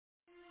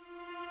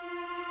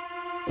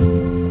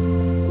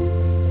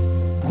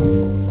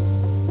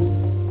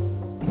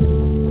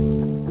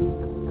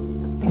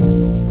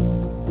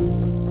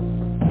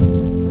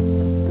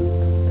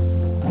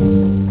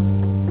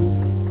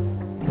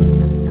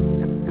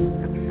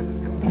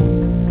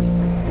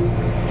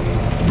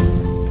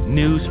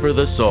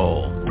for the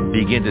Soul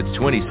begins its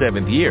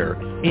 27th year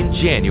in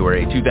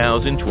January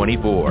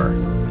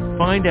 2024.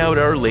 Find out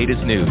our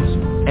latest news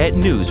at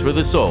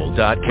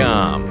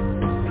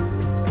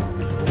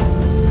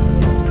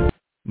newsforthesoul.com.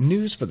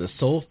 News for the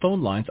Soul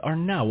phone lines are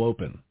now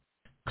open.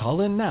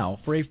 Call in now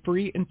for a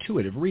free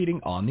intuitive reading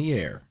on the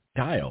air.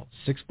 Dial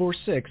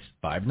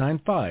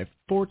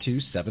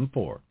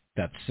 646-595-4274.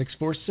 That's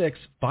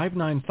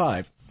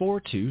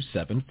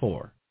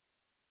 646-595-4274.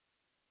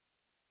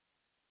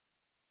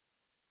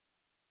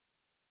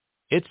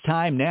 It's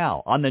time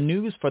now on the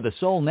News for the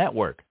Soul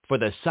Network for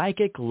the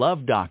Psychic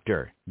Love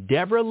Doctor,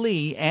 Deborah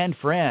Lee and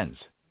Friends.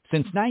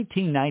 Since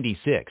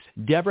 1996,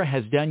 Deborah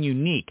has done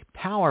unique,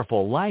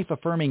 powerful,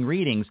 life-affirming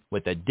readings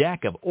with a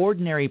deck of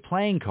ordinary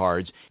playing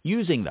cards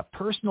using the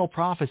personal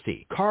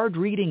prophecy card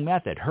reading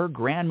method her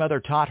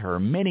grandmother taught her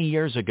many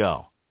years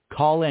ago.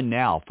 Call in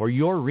now for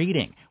your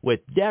reading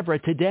with Deborah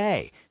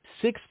today,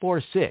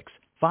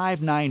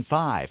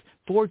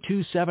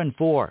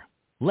 646-595-4274.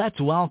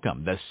 Let's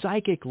welcome the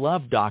Psychic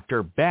Love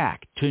Doctor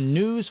back to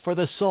News for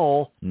the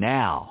Soul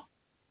now.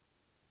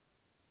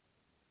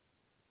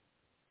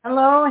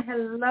 Hello,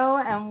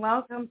 and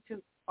welcome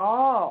to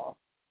all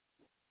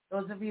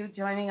those of you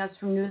joining us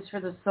from News for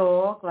the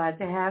Soul. Glad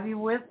to have you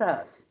with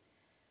us.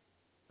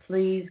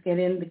 Please get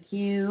in the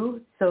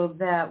queue so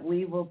that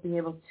we will be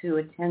able to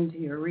attend to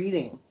your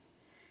reading.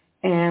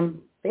 And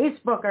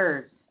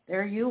Facebookers,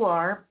 there you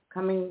are,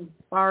 coming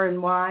far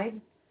and wide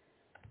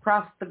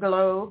across the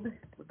globe.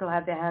 We're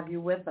glad to have you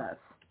with us.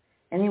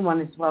 Anyone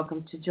is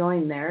welcome to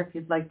join there. If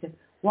you'd like to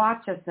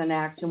watch us in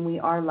action, we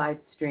are live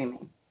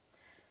streaming.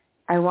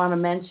 I want to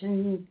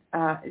mention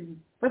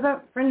for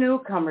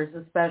newcomers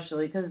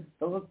especially, because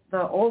the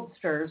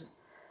oldsters,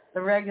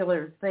 the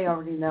regulars, they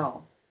already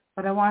know.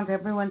 But I want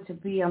everyone to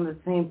be on the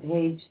same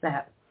page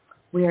that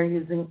we are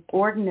using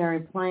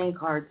ordinary playing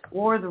cards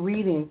for the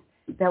readings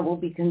that will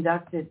be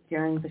conducted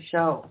during the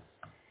show.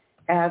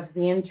 As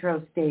the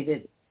intro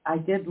stated, I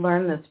did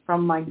learn this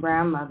from my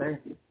grandmother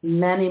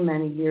many,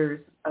 many years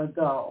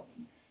ago.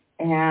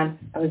 And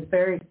I was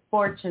very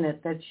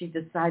fortunate that she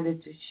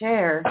decided to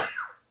share,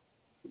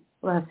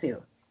 bless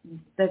you,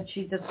 that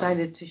she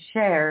decided to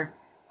share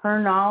her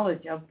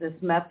knowledge of this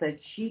method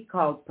she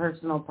called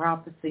personal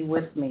prophecy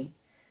with me,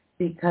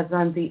 because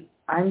I'm the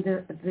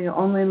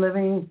only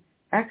living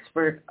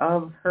expert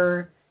of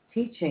her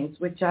teachings,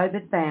 which I've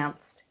advanced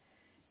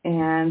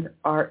and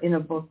are in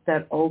a book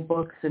that Old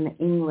Books in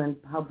England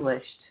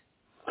published.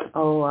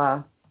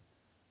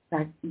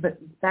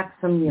 Back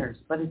some years,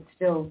 but it's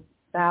still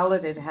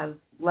valid. It has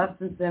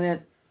lessons in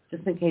it,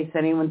 just in case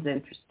anyone's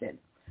interested.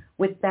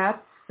 With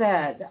that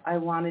said, I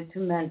wanted to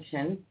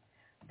mention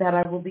that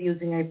I will be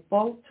using a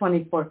full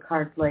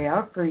 24-card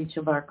layout for each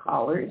of our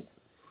callers,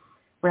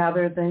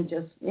 rather than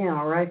just,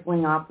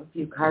 rifling off a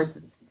few cards.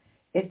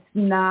 It's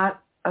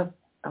not a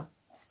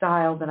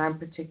style that I'm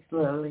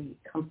particularly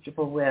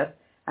comfortable with.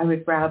 I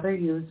would rather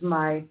use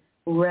my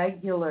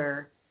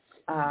regular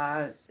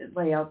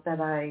layout that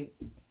I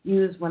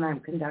use when I'm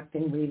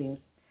conducting readings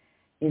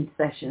in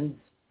sessions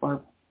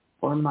for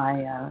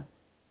my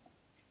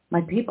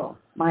people,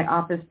 my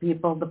office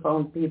people, the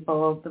phone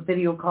people, the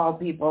video call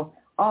people,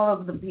 all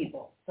of the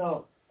people.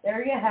 So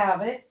there you have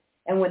it.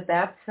 And with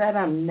that said,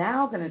 I'm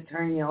now going to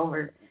turn you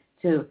over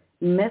to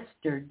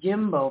Mr.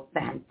 Jimbo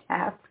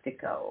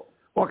Fantastico.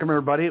 Welcome,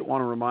 everybody. I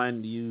want to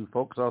remind you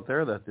folks out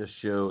there that this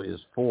show is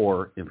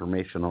for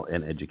informational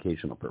and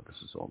educational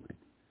purposes only.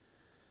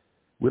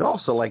 We'd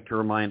also like to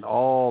remind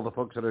all the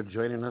folks that are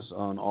joining us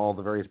on all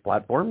the various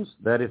platforms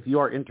that if you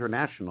are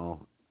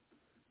international,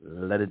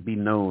 let it be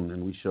known,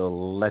 and we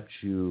shall let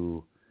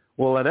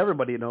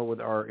everybody know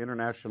with our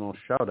international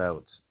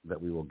shout-outs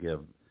that we will give.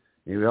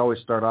 And we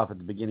always start off at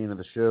the beginning of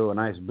the show, and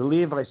I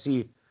believe I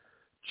see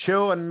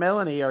Cho and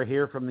Melanie are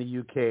here from the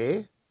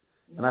UK,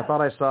 and I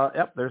thought I saw,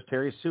 there's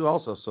Terry Sue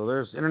also, so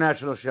there's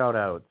international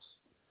shout-outs.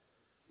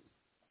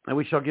 And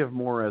we shall give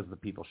more as the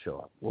people show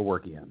up. We'll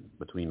work in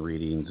between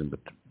readings and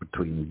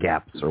between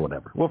gaps or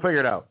whatever. We'll figure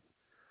it out.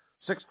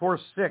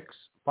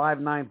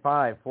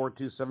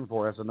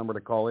 646-595-4274. That's the number to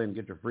call in.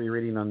 Get your free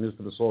reading on News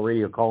for the Soul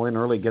Radio. Call in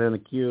early. Get in the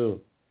queue.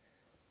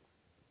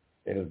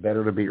 It is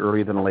better to be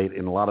early than late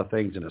in a lot of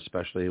things, and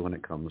especially when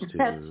it comes to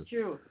That's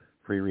true.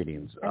 Free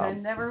readings. And I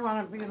never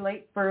want to be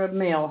late for a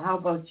meal. How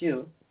about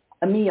you?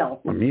 A meal.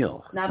 A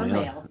meal. Not a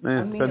meal.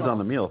 Depends on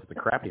the meal. If it's a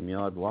crappy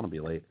meal, I'd want to be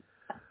late.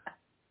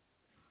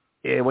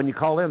 When you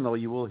call in, though,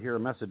 you will hear a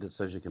message that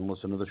says you can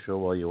listen to the show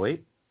while you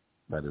wait.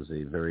 That is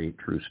a very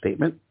true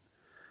statement.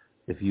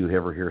 If you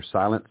ever hear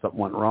silent, something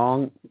went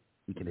wrong,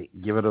 you can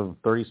give it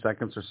 30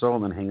 seconds or so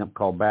and then hang up,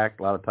 call back.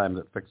 A lot of times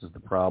it fixes the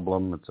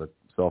problem. It's a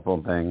cell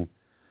phone thing.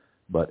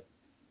 But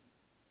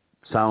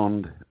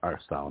silence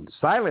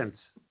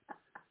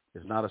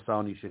is not a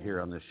sound you should hear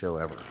on this show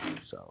ever.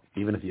 So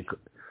even if you could,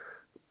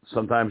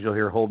 sometimes you'll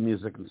hear hold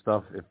music and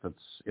stuff if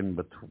it's in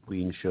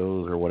between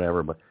shows or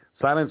whatever, but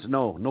silence,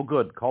 no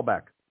good. Call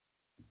back.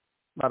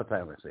 A lot of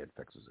times I say it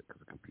fixes it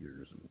because of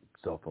computers and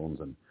cell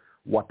phones and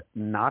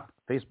whatnot.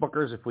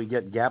 Facebookers, if we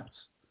get gaps,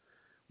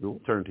 we will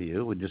turn to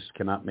you. We just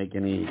cannot make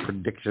any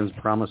predictions,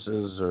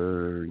 promises,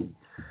 and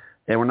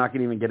we're not going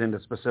to even get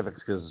into specifics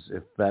because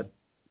if that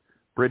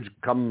bridge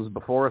comes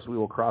before us, we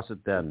will cross it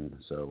then.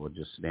 So we'll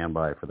just stand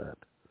by for that.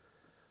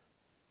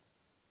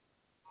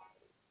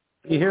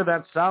 You hear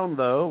that sound,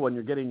 though, when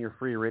you're getting your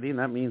free reading.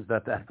 That means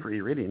that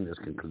free reading is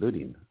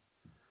concluding.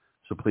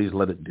 So please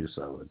let it do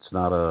so. It's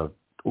not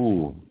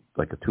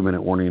like a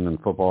 2-minute warning in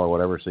football or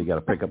whatever, so you got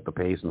to pick up the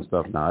pace and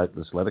stuff. No,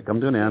 just let it come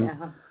to an end.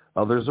 Yeah.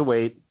 Others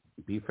await.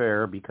 Be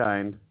fair. Be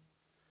kind.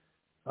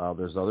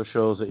 There's other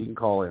shows that you can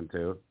call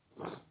into.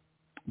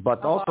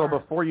 But also,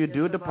 before you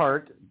do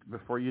depart,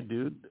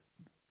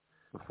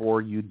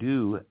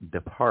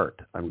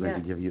 I'm going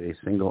to give you a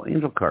single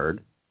angel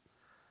card,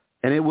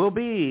 and it will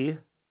be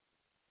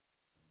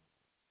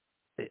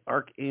the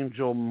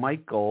Archangel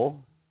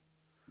Michael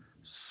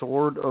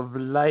Sword of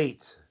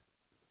Light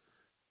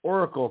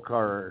Oracle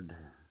card.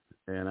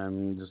 And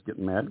I'm just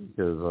getting mad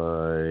because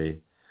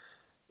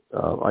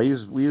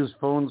we use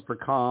phones for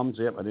comms.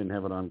 Yep, I didn't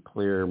have it on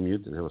clear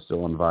mute. It was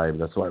still on vibe.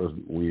 That's why it was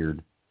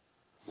weird.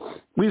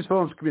 We use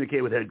phones to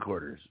communicate with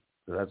headquarters.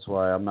 So that's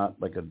why I'm not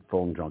like a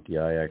phone junkie.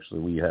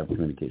 We have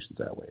communications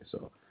that way.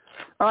 So,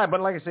 all right,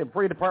 but like I said,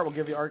 before you depart, we'll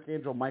give you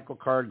Archangel Michael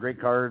card. Great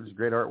cards,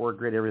 great artwork,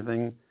 great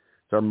everything.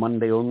 It's our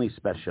Monday only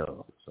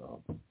special.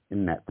 So,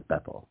 in that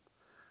Bethel.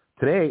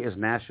 Today is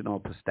National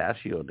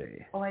Pistachio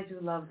Day. Oh, I do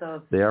love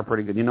those. They are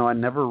pretty good. You know, I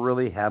never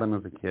really had them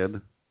as a kid.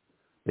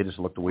 They just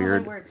looked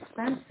weird. They were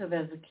expensive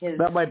as a kid.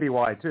 That might be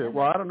why, too. And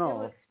well, I don't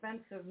know. They're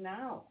expensive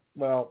now.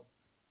 Well,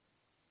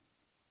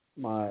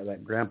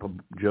 that Grandpa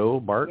Joe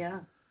Bart,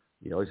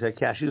 he always had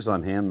cashews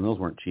on hand, and those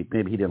weren't cheap.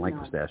 Maybe he didn't like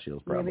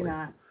pistachios, probably. Maybe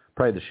not.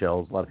 Probably the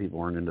shells. A lot of people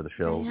weren't into the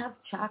shells. They have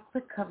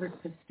chocolate-covered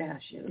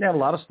pistachios. Yeah, a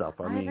lot of stuff.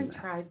 I haven't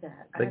tried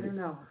that. I don't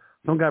know.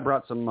 Some guy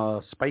brought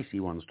some spicy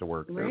ones to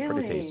work. Really? They were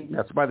pretty tasty.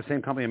 That's by the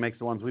same company that makes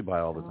the ones we buy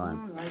all the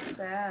time. Oh, like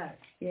that.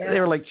 Yeah. They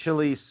were like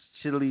chili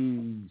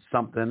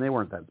something. They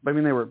weren't that. I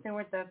mean, they weren't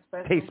that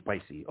special. Taste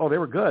spicy. Oh, they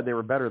were good. They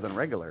were better than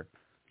regular.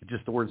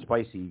 Just the word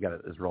spicy,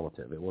 is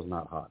relative. It was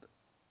not hot.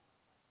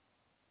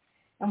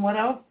 And what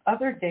else?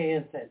 Other day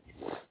is it?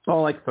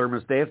 Oh, like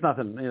Thermos Day. It's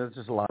nothing. It's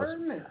just a lot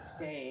Thermos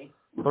Day.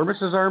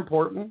 Thermoses are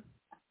important.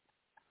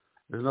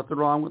 There's nothing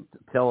wrong with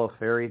tell a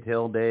fairy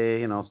tale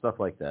day, stuff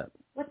like that.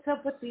 What's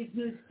up with these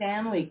new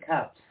Stanley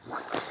Cups?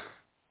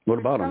 What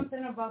about them?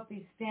 Something about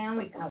these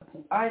Stanley Cups.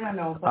 I don't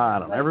know. I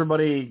don't know.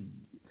 Everybody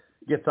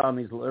gets on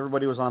these.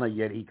 Everybody was on a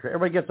Yeti.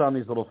 Everybody gets on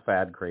these little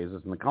fad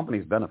crazes, and the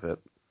companies benefit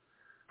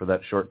for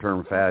that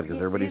short-term fad because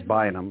everybody's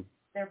buying them.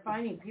 They're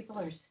finding people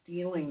are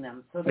stealing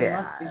them, so they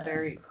must be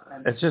very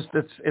expensive.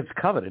 It's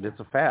coveted. It's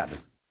a fad.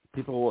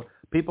 People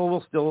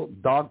will still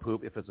dog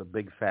poop if it's a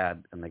big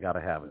fad, and they got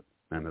to have it,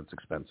 and it's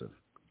expensive.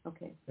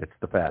 Okay. It's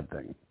the fad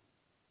thing.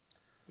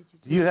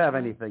 Do you have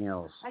anything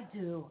else? I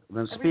do.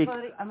 Then speak.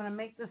 Everybody, I'm going to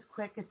make this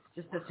quick. It's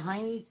just a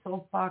tiny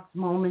soapbox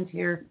moment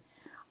here.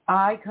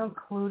 I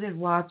concluded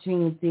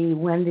watching the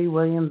Wendy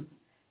Williams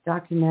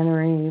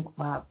documentary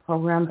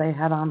program they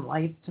had on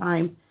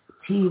Lifetime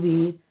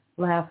TV.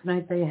 Last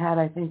night they had,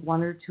 I think,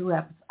 1 or 2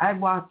 episodes. I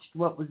watched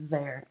what was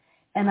there.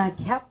 And I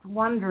kept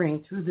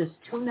wondering through this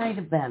 2-night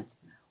event,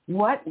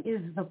 what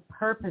is the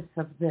purpose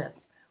of this?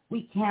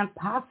 We can't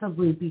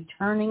possibly be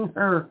turning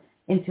her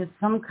into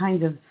some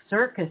kind of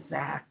circus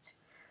act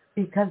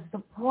because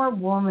the poor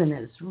woman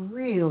is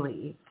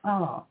really,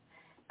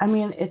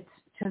 it's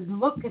to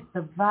look at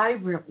the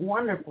vibrant,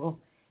 wonderful,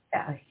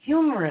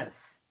 humorous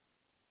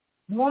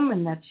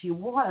woman that she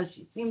was.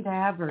 She seemed to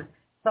have her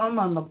thumb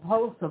on the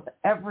pulse of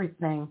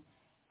everything.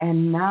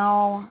 And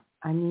now,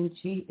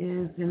 she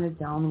is in a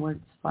downward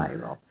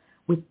spiral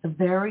with the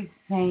very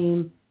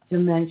same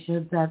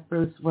dementia that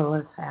Bruce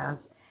Willis has.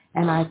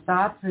 And I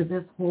thought through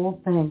this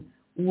whole thing,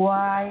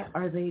 why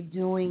are they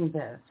doing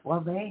this?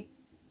 Well, they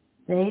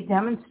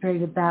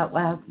demonstrated that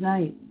last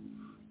night.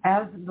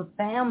 As the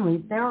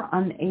family, they're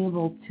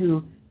unable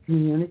to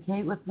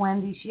communicate with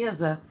Wendy. She has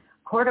a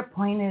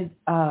court-appointed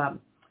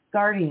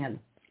guardian.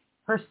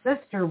 Her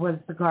sister was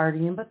the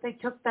guardian, but they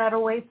took that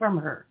away from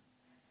her.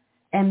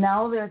 And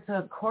now there's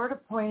a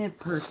court-appointed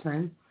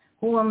person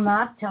who will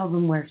not tell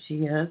them where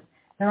she is.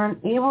 They're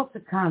unable to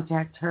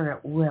contact her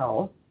at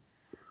will.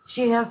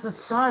 She has a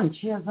son.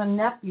 She has a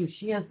nephew.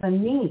 She has a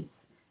niece,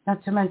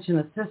 not to mention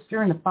a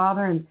sister and a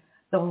father. And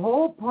the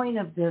whole point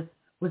of this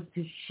was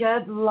to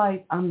shed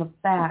light on the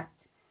fact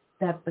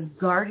that the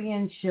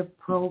guardianship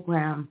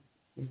program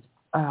is,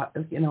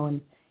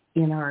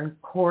 in our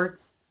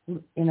courts,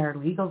 in our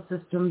legal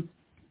systems,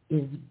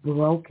 is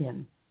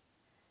broken.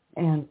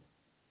 And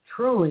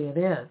truly it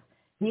is.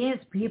 These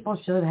people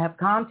should have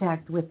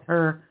contact with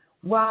her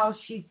while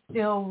she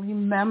still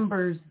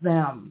remembers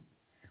them,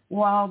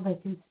 while they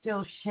can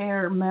still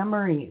share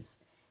memories.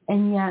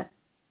 And yet,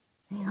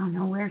 they don't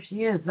know where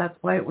she is. That's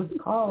why it was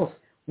called,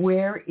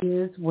 Where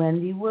is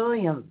Wendy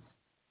Williams?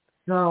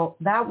 So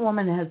that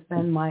woman has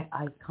been my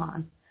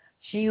icon.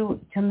 She,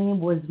 to me,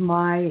 was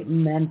my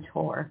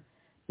mentor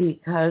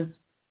because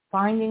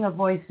finding a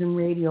voice in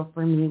radio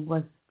for me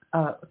was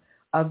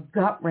a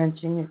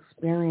gut-wrenching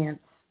experience.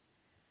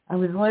 I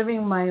was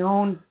living my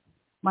own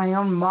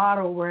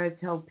motto where I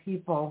tell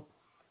people,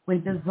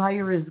 when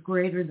desire is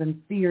greater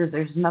than fear,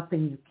 there's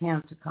nothing you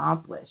can't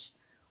accomplish.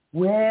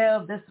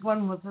 Well, this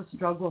one was a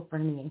struggle for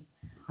me.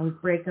 I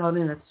would break out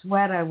in a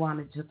sweat. I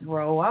wanted to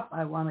throw up.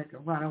 I wanted to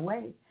run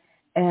away.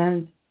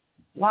 And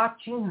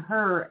watching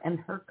her and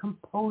her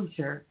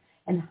composure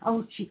and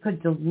how she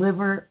could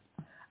deliver,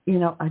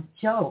 a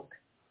joke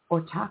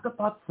or talk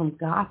about some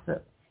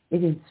gossip,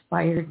 it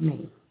inspired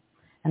me.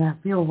 And I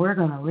feel we're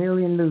going to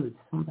really lose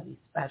somebody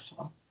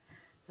special.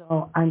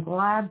 So I'm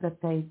glad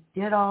that they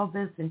did all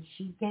this and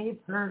she gave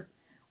her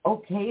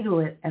okay to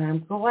it. And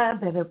I'm glad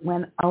that it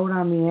went out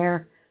on the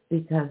air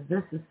because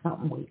this is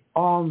something we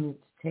all need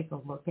to take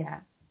a look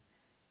at.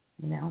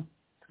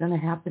 It's going to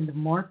happen to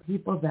more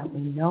people that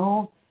we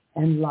know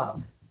and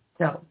love.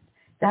 So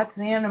that's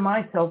the end of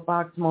my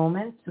soapbox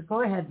moment. So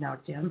go ahead now,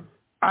 Jim.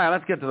 All right,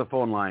 let's get to the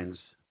phone lines.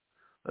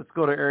 Let's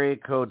go to area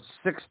code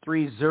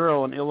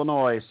 630 in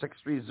Illinois.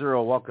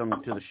 630, welcome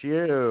to the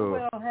show.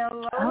 Well,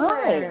 hello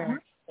Hi.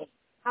 there.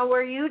 How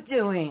are you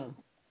doing?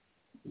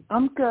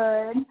 I'm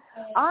good.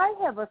 I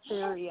have a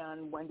theory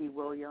on Wendy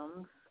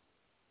Williams.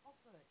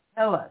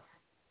 Tell us.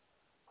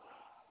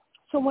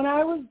 So when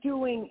I was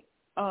doing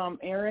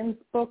Aaron's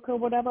book or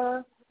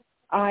whatever,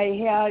 I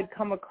had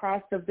come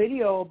across a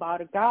video about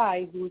a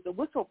guy who's a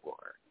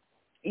whistleblower.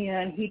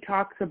 And he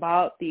talks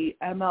about the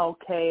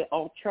MLK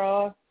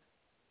Ultra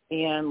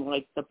and,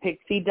 like, the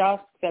pixie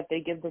dust that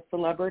they give the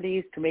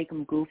celebrities to make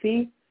them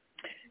goofy.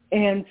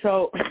 And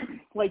so,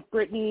 like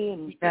Britney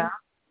and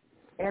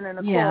Anna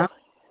Nicole. Yeah.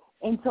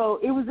 And so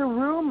it was a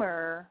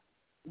rumor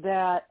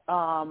that,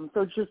 so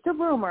it's just a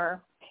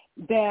rumor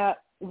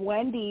that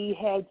Wendy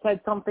had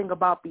said something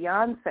about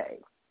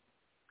Beyonce.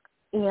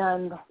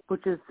 And,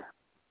 which is,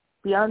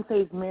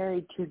 Beyonce's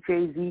married to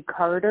Jay-Z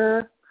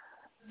Carter.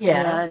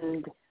 Yeah.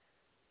 And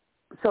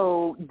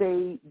so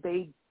they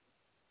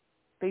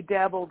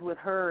dabbled with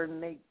her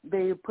and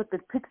they put the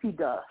pixie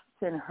dust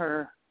in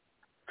her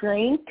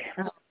drink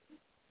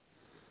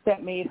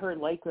that made her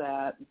like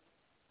that.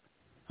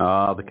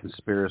 The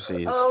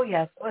conspiracies. Oh,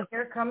 yes. Well,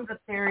 here come the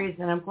theories,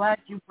 and I'm glad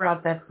you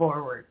brought that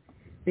forward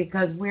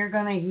because we're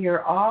going to hear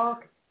all.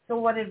 So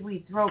what did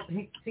we throw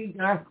pixie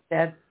dust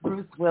at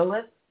Bruce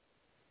Willis?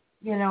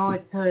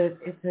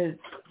 It's a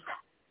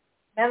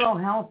mental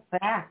health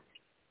fact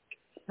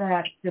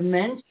that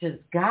dementia's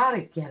got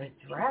to get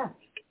addressed.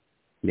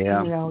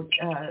 Yeah.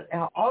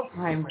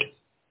 Alzheimer's.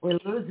 We're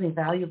losing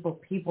valuable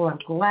people. I'm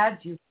glad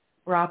you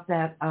brought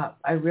that up.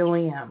 I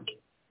really am.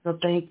 So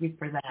thank you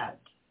for that.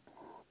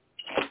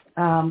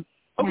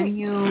 Can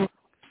you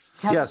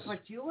tell us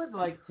what you would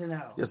like to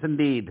know? Yes,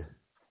 indeed.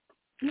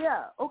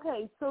 Yeah,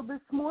 okay. So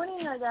this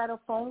morning I got a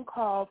phone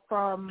call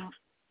from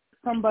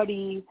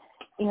somebody,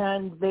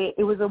 and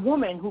it was a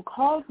woman who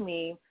called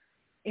me,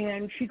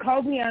 and she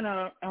called me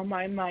on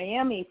my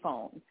Miami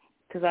phone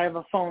because I have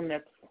a phone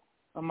that's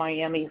a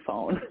Miami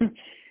phone.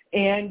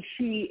 And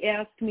she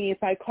asked me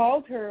if I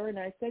called her, and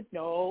I said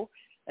no.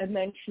 And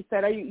then she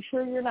said, "Are you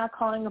sure you're not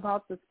calling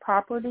about this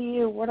property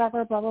or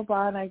whatever, blah, blah,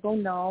 blah?" And I go,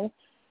 "No."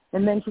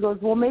 And then she goes,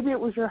 "Well, maybe it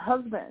was your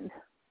husband."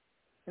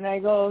 And I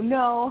go,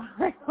 "No,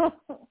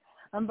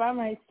 I'm by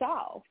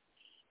myself."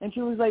 And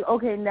she was like,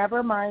 "Okay,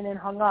 never mind," and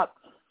hung up.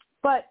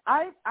 But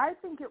I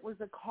think it was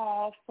a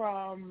call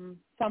from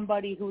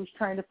somebody who was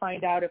trying to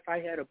find out if I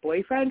had a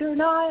boyfriend or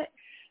not.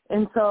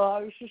 And so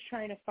I was just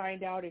trying to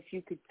find out if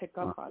you could pick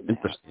up on that.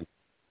 Interesting.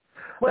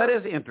 Well, that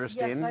is interesting.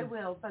 Yes, I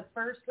will. But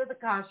first, with a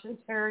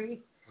cautionary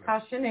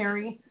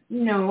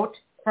note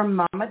from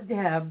Mama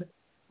Deb,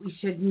 we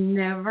should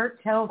never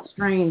tell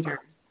strangers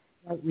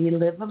that we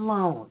live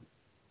alone.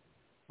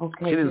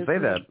 Okay. She didn't say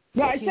that.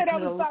 No, I said I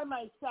was by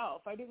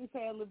myself. I didn't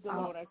say I lived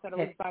alone. I said I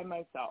was by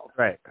myself.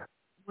 Right.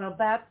 Well,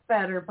 that's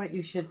better, but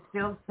you should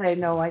still say,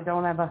 "No, I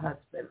don't have a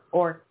husband,"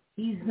 or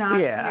 "He's not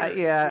here."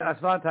 Yeah.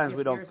 A lot of times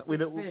we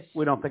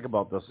don't think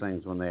about those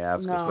things when they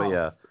ask us. But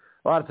yeah,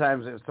 a lot of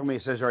times if somebody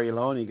says, "Are you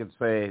alone?" you could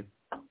say,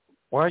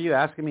 "Why are you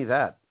asking me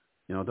that?"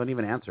 Don't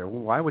even answer.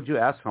 Well, why would you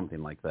ask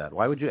something like that?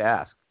 Why would you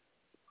ask?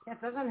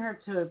 It doesn't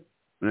hurt to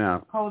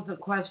pose a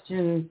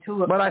question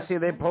to a. But I see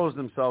they pose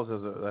themselves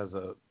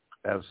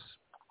as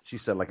she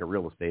said, like a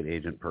real estate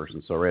agent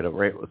person. So right as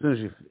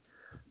soon as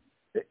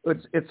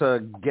it's a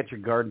get your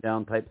guard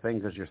down type thing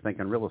because you're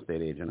thinking real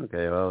estate agent.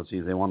 Okay, well,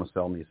 geez, they want to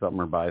sell me something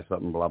or buy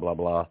something, blah blah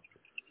blah.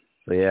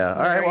 So yeah,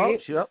 all right.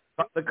 Well,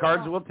 the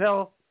cards will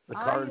tell. The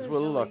cards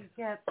will look. I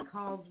get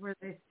calls where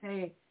they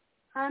say,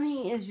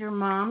 "Honey, is your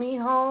mommy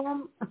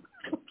home?"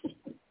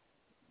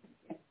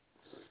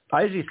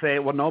 I usually say,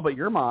 "Well, no, but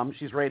your mom,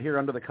 she's right here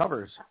under the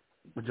covers.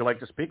 Would you like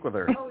to speak with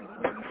her?"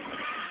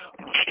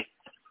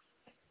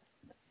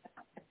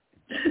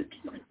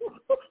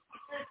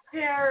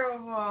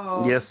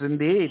 Terrible. Yes,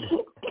 indeed.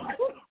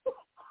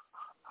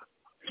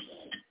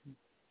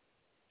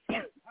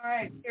 All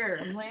right, here,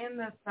 I'm laying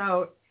this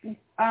out.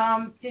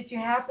 Did you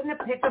happen to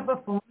pick up a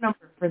phone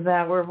number for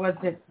that, or was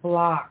it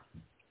blocked?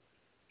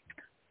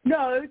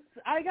 No,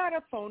 I got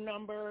a phone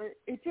number.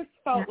 It just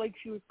felt like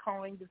she was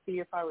calling to see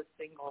if I was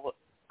single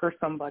for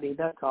somebody.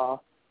 That's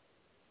all.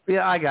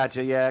 Yeah, I got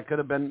you. Yeah, it could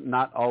have been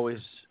not always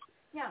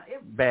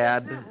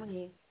bad.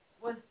 Definitely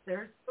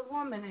there's the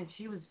woman, and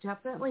she was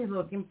definitely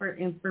looking for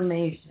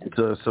information.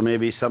 So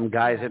maybe some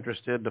guy's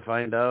interested to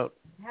find out.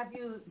 Have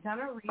you done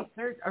a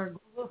research or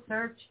Google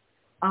search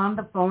on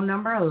the phone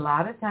number? A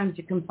lot of times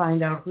you can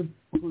find out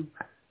who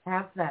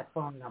has that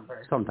phone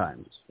number.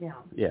 Sometimes. Yeah.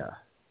 Yeah.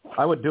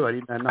 I would do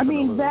it. I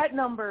mean, that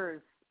number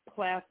is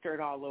plastered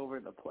all over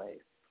the place.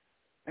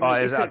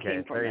 I mean, it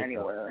came from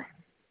anywhere.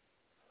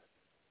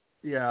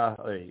 Yeah,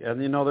 and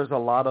there's a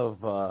lot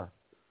of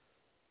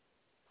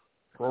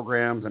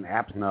programs and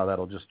apps now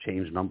that'll just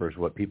change numbers,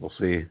 what people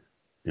see.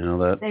 You know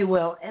that? They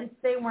will, and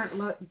they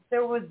weren't.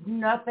 There was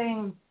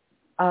nothing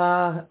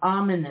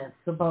ominous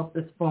about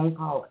this phone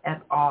call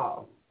at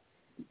all.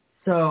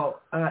 So,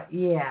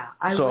 yeah.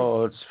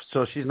 So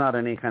she's not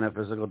in any kind of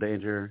physical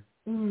danger?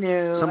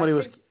 No. Somebody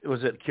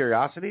was it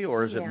curiosity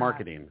or is it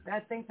marketing?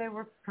 I think they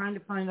were trying to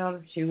find out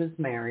if she was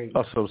married.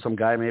 Oh, so some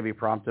guy maybe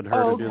prompted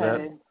her to do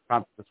that?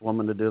 Prompted this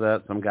woman to do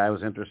that? Some guy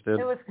was interested?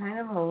 It was kind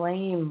of a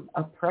lame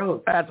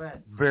approach. That's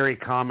very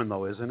common,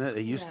 though, isn't it?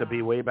 It used to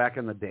be way back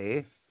in the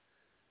day.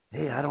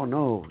 Hey, I don't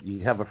know. You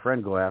have a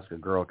friend go ask a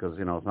girl because,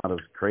 it's not as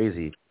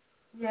crazy.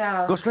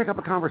 Yeah. Go strike up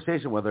a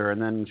conversation with her and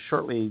then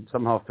shortly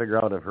somehow figure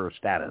out of her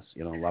status.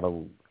 A lot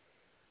of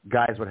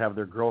guys would have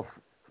their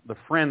the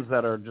friends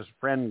that are just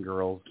friend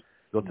girls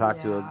go talk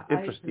to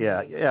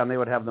and they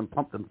would have them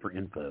pump them for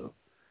info.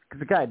 Because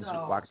the guy just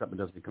walks up and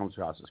doesn't come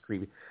across as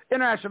creepy.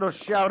 International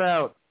shout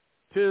out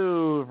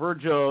to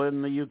Virgil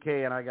in the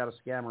UK, and I got a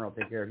scammer I'll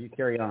take care of. You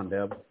carry on,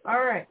 Deb.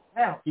 All right.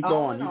 Well, keep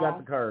going. You got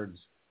the cards.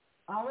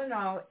 All in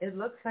all, it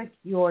looks like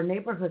your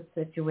neighborhood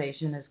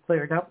situation is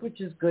cleared up,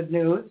 which is good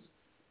news.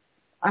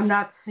 I'm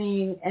not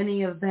seeing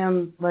any of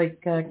them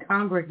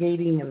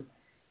congregating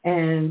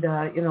and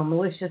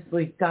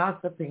maliciously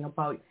gossiping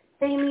about.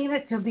 They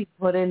needed to be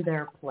put in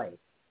their place.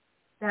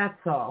 That's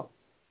all.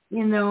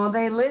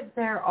 They lived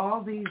there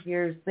all these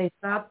years. They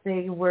thought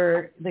they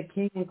were the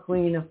king and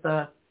queen of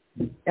the,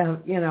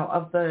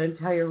 of the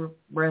entire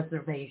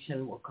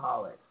reservation, we'll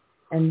call it,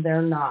 and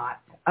they're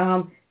not.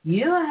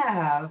 You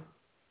have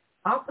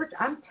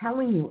I'm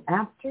telling you,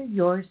 after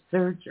your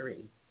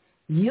surgery,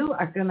 you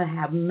are going to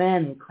have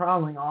men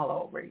crawling all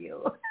over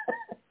you.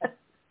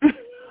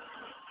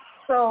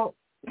 So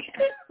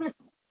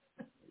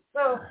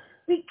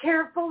be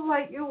careful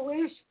what you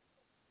wish.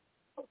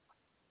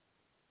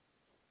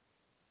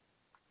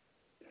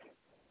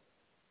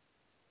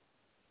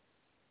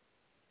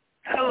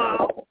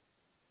 Hello.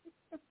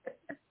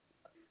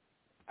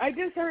 I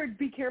just heard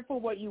be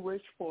careful what you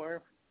wish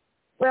for.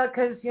 Well,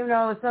 because,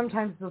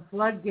 sometimes the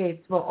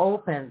floodgates will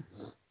open,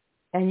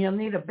 and you'll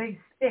need a big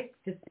stick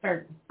to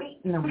start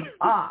beating them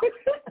off.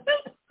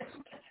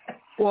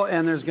 Well,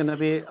 and there's going to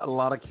be a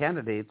lot of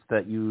candidates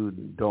that you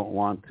don't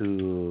want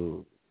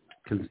to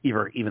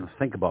even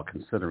think about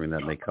considering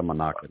that may come a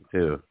knocking,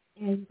 too.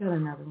 Yeah, you got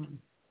another one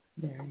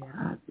there,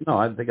 yeah. No,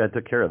 I think I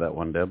took care of that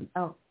one, Deb.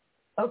 Oh,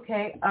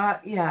 okay.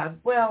 Yeah,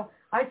 well,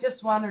 I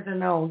just wanted to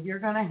know you're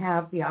going to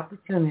have the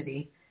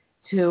opportunity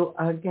to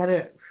get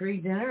a free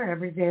dinner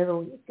every day of the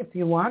week if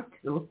you want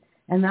to,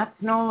 and that's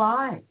no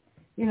lie.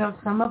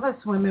 Some of us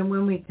women,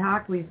 when we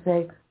talk, we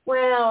say,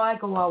 well, I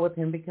go out with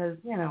him because,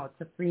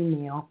 it's a free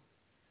meal.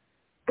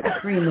 A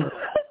free meal.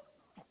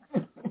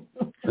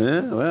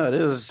 Yeah, well, it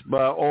is,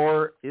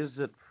 or is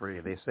it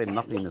free? They say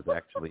nothing is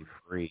actually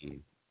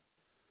free,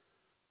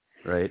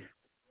 right?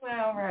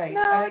 Well, right.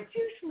 No, it's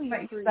usually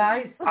free.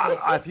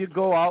 If you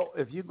go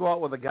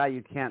out with a guy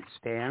you can't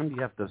stand, you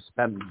have to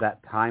spend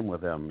that time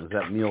with him. Is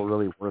that meal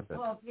really worth it?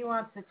 Well, if he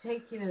wants to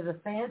take you to the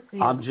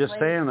fancy. I'm just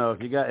saying though,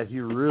 if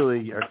you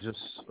really are just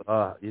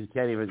you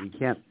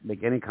can't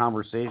make any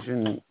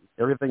conversation.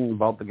 Everything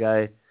about the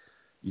guy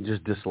you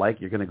just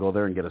dislike. You're going to go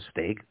there and get a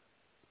steak.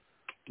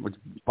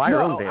 Buy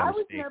your own damn steak. I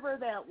was never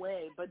that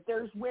way, but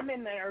there's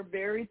women that are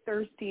very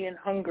thirsty and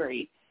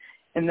hungry,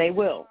 and they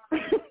will.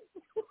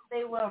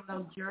 They will.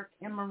 They'll jerk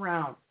him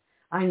around.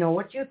 I know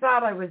what you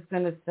thought I was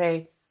going to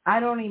say. I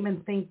don't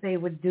even think they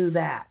would do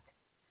that.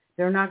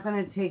 They're not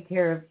going to take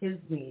care of his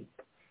needs,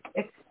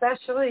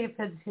 especially if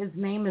his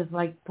name is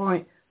like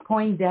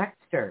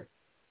Poindexter.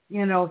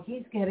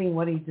 He's getting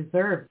what he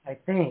deserves, I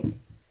think,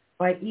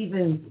 by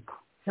even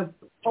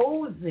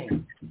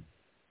supposing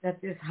that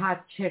this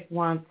hot chick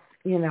wants,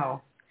 And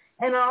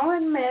I'll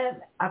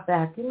admit,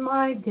 back in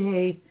my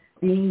day,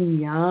 being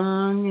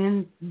young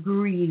and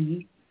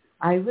greedy,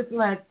 I would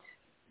let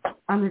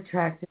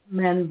unattractive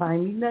men buy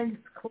me nice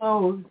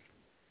clothes,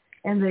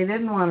 and they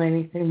didn't want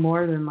anything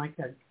more than like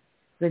a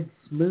good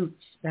smooch.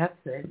 That's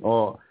it.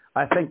 Oh,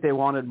 I think they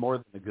wanted more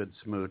than a good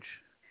smooch.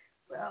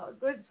 Well, a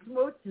good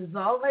smooch is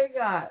all they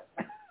got.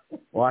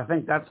 Well, I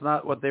think that's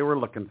not what they were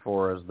looking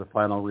for as the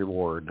final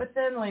reward. But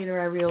then later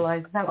I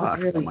realized that was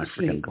really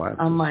cheap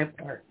on my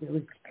part. It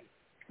was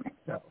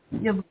so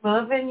you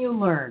live and you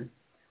learn.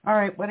 All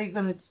right, what are you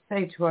going to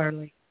say to our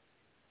lady?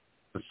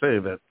 To say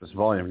that this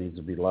volume needs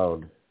to be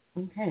loud.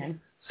 Okay.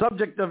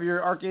 Subject of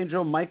your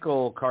Archangel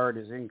Michael card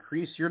is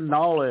increase your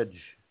knowledge.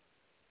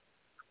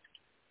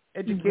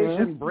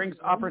 Education brings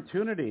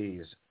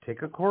opportunities.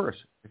 Take a course,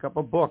 pick up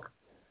a book,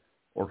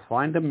 or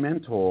find a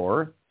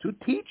mentor to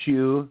teach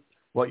you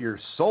what your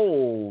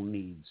soul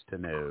needs to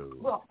know.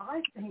 Well,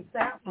 I think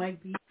that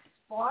might be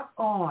spot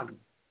on.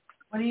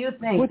 What do you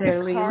think, With there,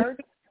 the Lee?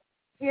 card?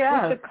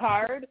 Yeah. With the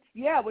card?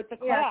 Yeah, with the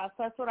class.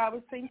 That's what I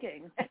was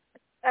thinking.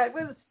 I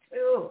was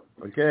too.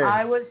 Okay.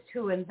 I was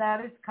too, and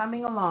that is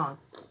coming along.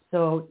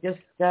 So just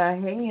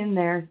hang in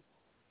there,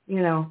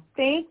 you know.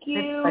 Thank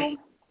you.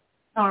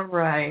 All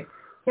right.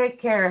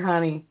 Take care,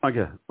 honey.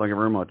 Okay. Thank you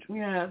very much.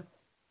 Yeah.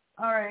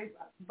 All right.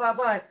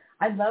 Bye-bye.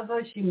 I love how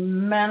she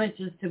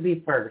manages to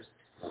be first.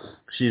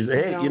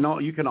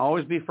 You can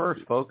always be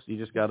first, folks. You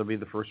just got to be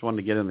the first one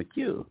to get in the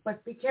queue.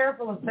 But be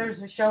careful if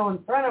there's a show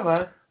in front of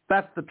us.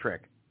 That's the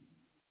trick.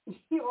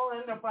 You will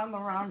end up on the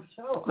wrong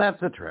show. That's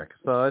the trick.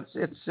 So it's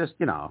just,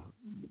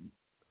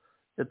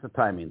 it's a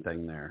timing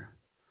thing there.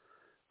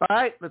 All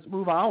right, let's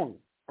move on.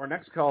 Our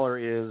next caller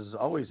is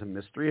always a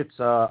mystery. It's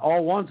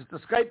all ones.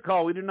 It's a Skype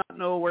call. We do not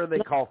know where they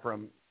call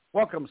from.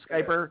 Welcome,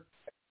 Skyper.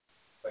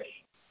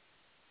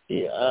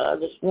 Yeah,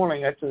 this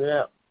morning I took it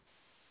out.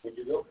 Where'd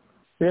you go?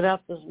 Took it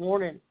out this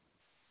morning.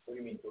 What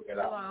do you mean took it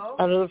out? Hello?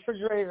 Out of the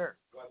refrigerator.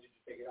 Why did you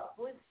take it out?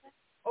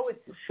 Oh, it's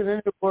Should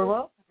I warm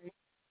up?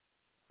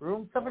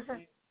 Room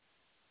temperature?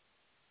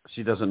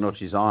 She doesn't know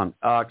she's on.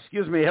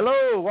 Excuse me.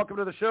 Hello. Welcome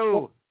to the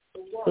show.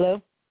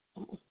 Hello?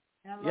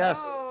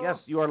 Hello. Yes,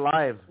 you are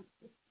live.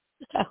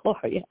 How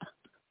are you?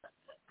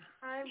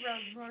 Hi,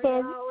 Rosemary.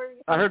 How are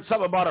you? I heard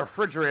something about a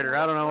refrigerator.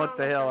 I don't know what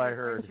the hell I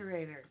heard.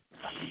 Refrigerator.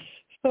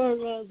 Sorry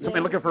about that.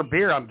 Somebody looking for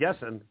beer, I'm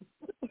guessing.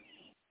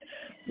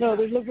 No,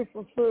 they're looking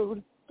for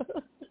food.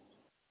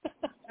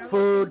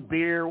 Food,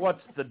 beer,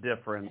 what's the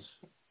difference?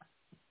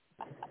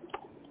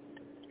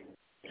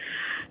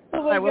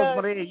 Oh my Hi, God.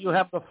 Rosemary, you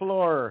have the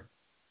floor.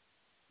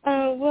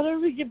 Whatever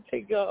we can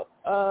pick up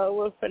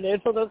with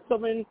financial that's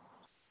coming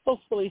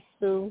hopefully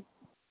soon.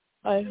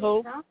 I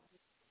hope.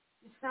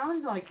 You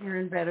sound like you're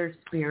in better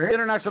spirits.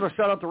 International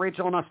shout out to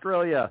Rachel in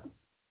Australia.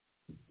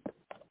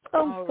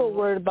 I'm still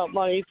worried about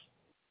money.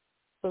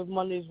 Because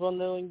money's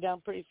running down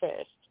pretty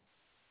fast.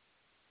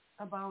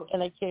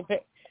 And I can't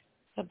pay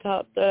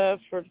about that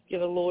for to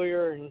get a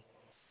lawyer. And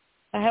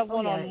I have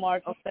one on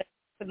March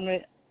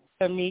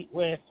to meet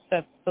with.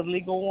 That's the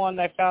legal one.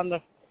 I found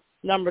the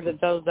number that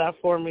does that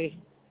for me.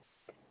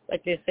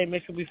 Like they say,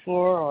 mentioned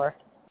before, or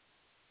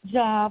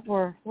job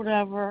or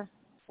whatever.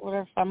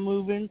 Whatever, if I'm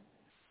moving.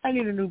 I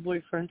need a new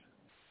boyfriend.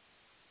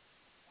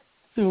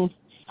 Soon.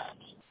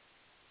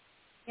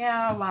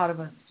 Yeah, a lot of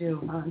us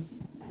do, hon.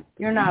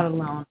 You're not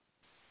alone.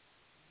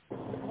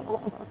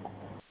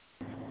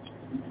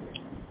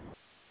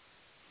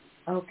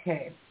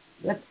 Okay,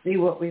 let's see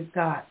what we've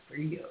got for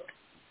you.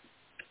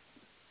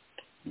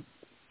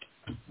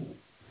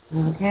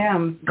 Okay,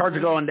 Cards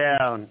are going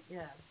down.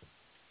 Yeah.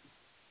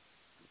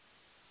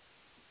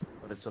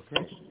 But it's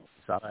okay.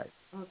 It's all right.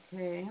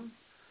 Okay.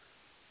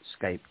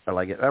 Skype. I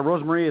like it.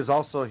 Rosemary is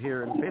also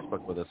here on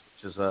Facebook with us,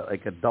 which is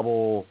like a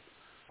double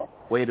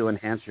way to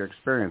enhance your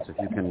experience. If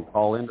you can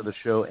call into the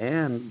show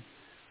and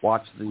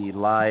watch the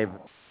live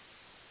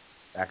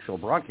actual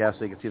broadcast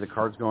so you can see the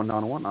cards going down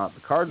and whatnot.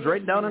 The card's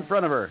right down in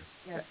front of her.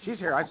 Yeah. She's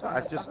here. I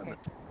just. Okay.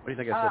 What do you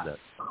think I said that?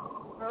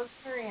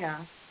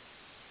 Rosemary,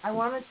 I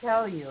want to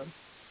tell you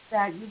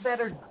that you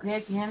better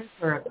dig in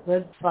for a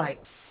good fight.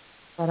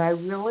 But I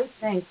really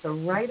think the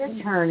right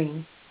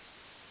attorney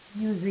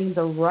using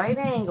the right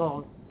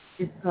angles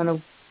is going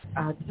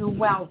to do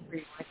well for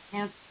you. I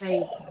can't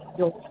say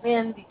you'll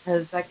win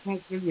because I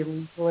can't give you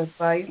legal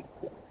advice.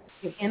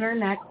 The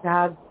internet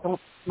gods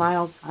don't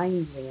smile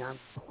kindly on me.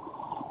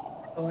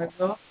 So I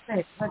will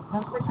say, but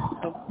something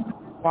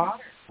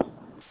water,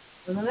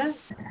 isn't it?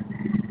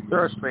 There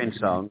are strange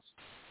sounds.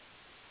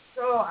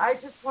 So I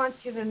just want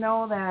you to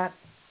know that,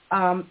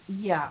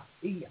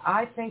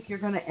 I think you're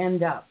going to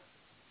end up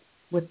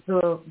with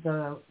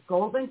the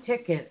golden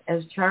ticket,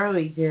 as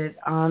Charlie did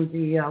on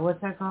the,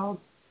 what's that called?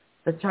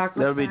 The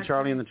chocolate That would be factory.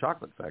 Charlie and the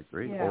Chocolate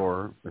Factory, Yeah.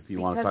 or if you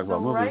want to talk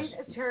about movies. Because the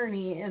right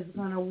attorney is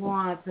going to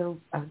want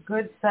a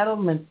good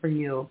settlement for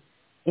you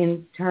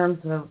in terms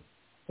of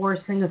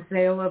forcing a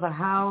sale of a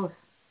house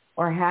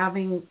or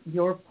having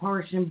your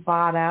portion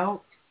bought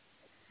out,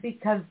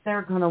 because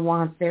they're going to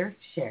want their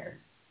share,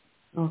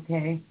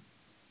 okay?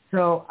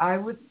 So I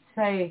would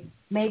say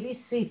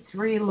maybe see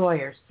 3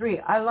 lawyers. 3.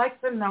 I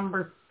like the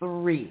number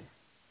 3.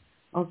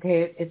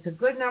 Okay, it's a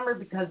good number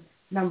because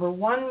number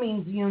 1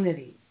 means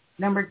unity.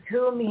 Number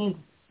 2 means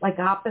like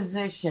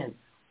opposition,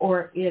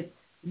 or it's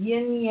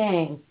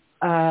yin-yang,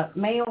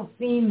 male,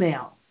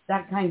 female,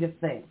 that kind of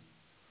thing.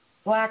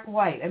 Black,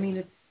 white. I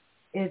mean,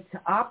 it's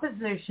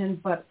opposition,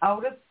 but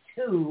out of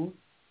 2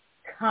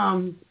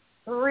 comes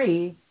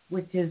 3,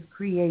 which is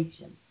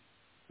creation.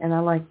 And I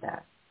like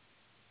that.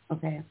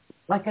 Okay?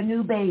 Like a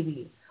new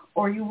baby,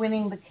 or you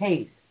winning the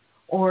case,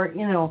 or,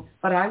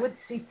 but I would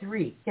see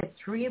 3. Get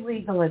 3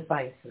 legal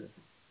advice.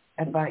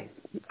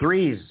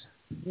 3s.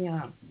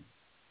 Yeah.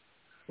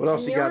 What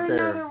else you got there?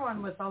 You're another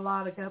one with a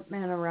lot of gut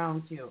men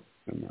around you.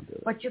 I'm not doing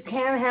it. But you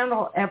can't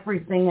handle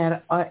everything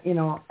at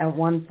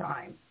one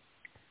time.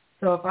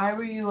 So if I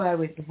were you, I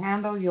would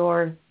handle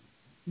your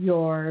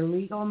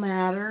legal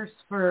matters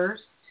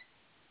first,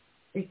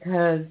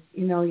 because,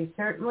 you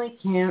certainly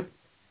can't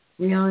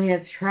really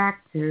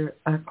attract a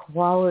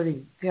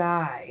quality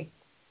guy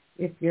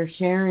if you're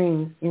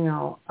sharing,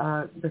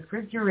 a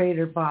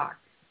refrigerator box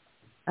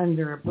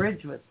under a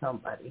bridge with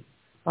somebody.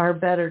 Far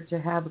better to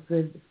have a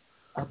good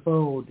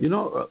abode.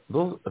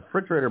 Those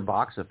refrigerator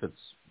box, if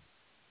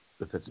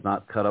it's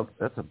not cut up,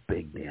 that's a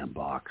big damn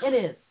box. It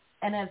is.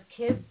 And as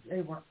kids,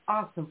 they were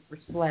awesome for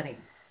sledding.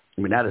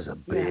 I mean, that is a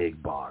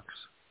big box.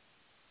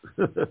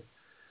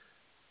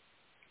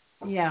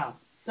 Yeah.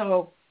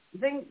 So,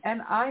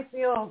 and I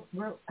feel,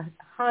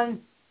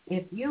 hon,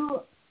 if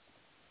you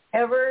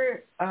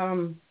ever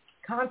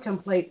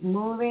contemplate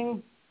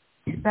moving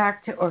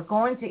back to, or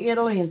going to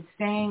Italy and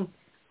staying,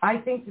 I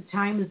think the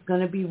time is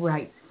going to be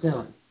right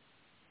soon,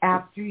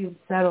 after you've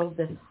settled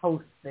this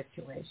host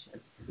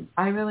situation.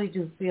 I really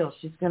do feel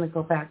she's going to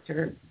go back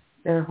to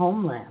their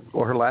homeland.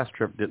 Well, her last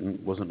trip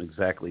wasn't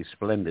exactly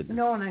splendid.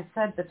 No, and I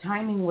said the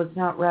timing was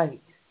not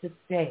right to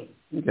stay.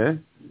 Okay.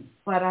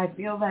 But I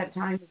feel that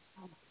time is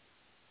coming.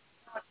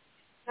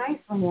 It's nice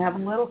when you have a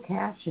little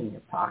cash in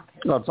your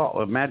pocket. No, it's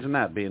all. Imagine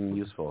that being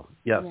useful.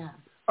 Yes. Yeah.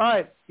 All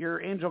right.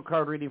 Your angel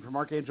card reading from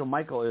Archangel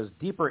Michael is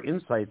deeper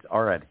insights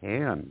are at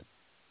hand.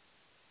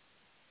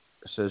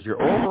 It says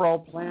your overall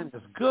plan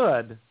is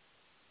good,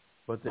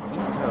 but the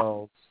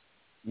details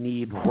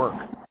need work.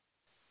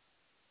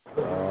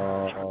 I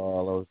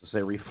was to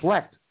say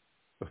reflect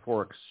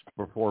before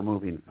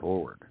moving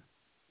forward.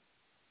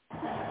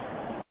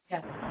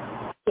 Yes.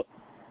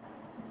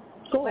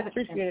 Cool.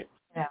 Appreciate it.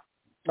 Yeah.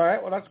 All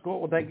right. Well, that's cool.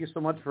 Well, thank you so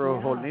much for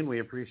holding in. We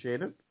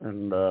appreciate it.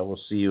 And we'll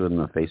see you in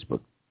the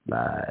Facebook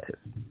Live.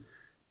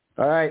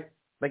 All right.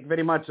 Thank you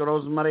very much,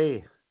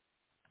 Rosemarie.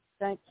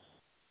 Thanks.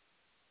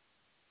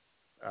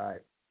 All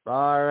right.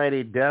 All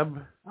righty,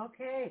 Deb.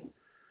 Okay.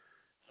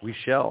 We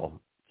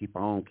shall keep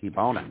on.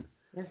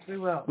 Yes, we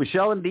will. We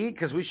shall indeed,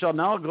 because we shall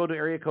now go to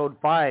area code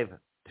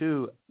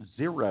 520.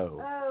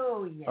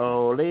 Oh, yeah.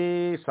 Oh,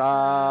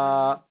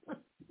 Lisa.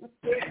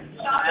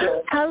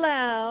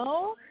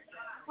 Hello.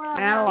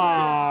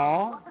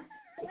 Hello.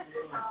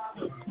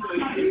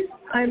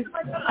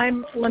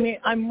 I'm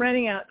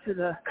running out to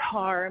the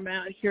car. I'm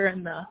out here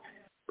in the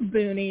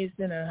boonies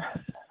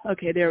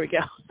okay, there we go.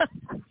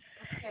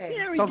 Okay.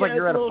 There we Sounds go. like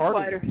you're at a party.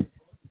 Quieter.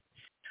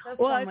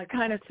 Well, it's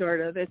kind of sort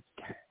of.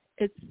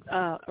 It's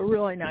a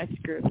really nice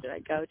group that I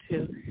go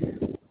to.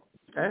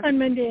 Okay. On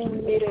Monday,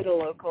 we meet at a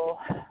local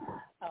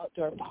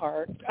outdoor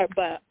bar,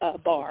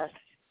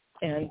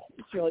 and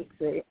it's really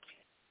sweet.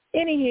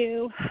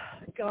 Anywho,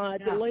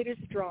 God, the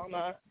latest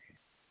drama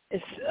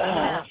is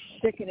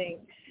sickening.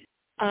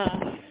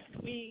 I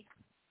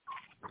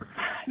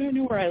don't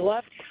know where I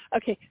left.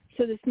 Okay,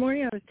 so this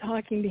morning I was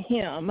talking to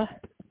him,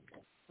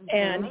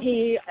 and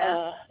he,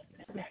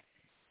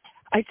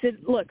 I said,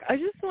 look, I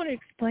just want to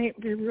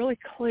be really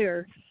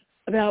clear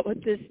about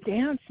what this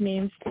dance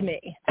means to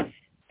me.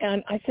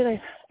 And I said,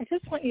 I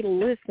just want you to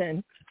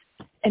listen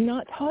and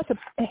not talk about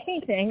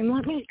anything and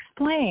let me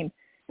explain.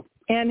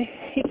 And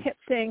he kept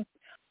saying,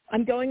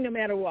 I'm going no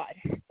matter what.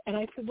 And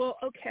I said, well,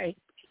 okay,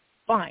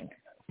 fine.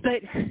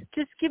 But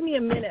just give me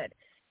a minute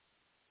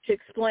to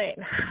explain.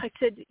 I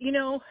said,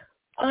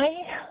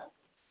 I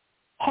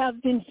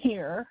have been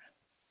here,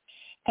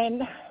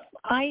 and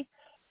I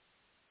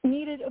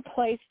needed a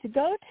place to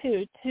go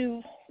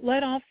to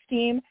let off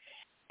steam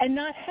and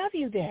not have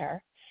you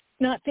there,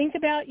 not think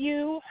about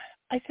you.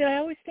 I said, I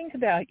always think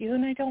about you,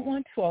 and I don't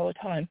want to all the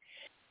time.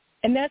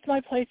 And that's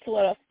my place to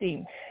let off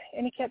steam.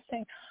 And he kept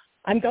saying,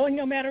 I'm going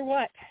no matter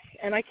what.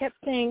 And I kept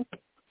saying,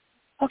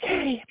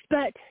 okay,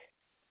 but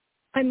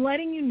I'm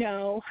letting you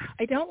know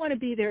I don't want to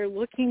be there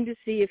looking to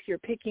see if you're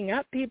picking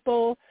up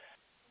people,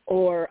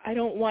 or I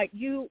don't like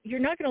you. You're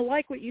not going to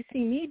like what you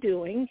see me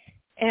doing.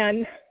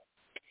 And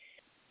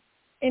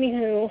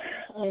anywho,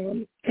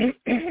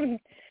 and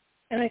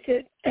I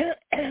said,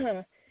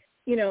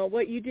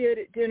 what you did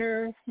at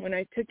dinner when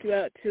I took you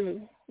out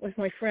with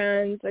my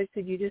friends, I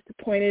said, you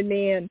disappointed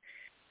me, and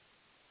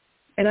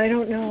I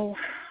don't know.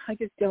 I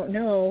just don't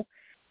know.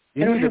 I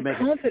don't have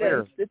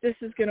confidence that this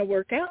is going to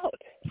work out.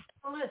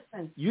 Well,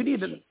 listen. You need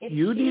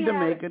to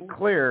make it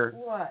clear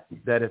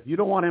that if you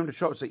don't want him to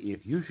show up, say, if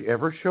you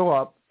ever show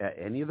up at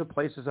any of the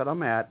places that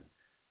I'm at,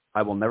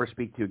 I will never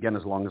speak to you again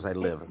as long as I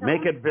live.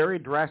 Make it very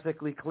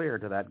drastically clear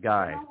to that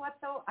guy. You know what,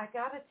 though? I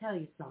got to tell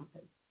you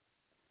something.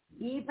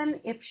 Even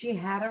if she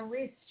had a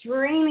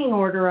restraining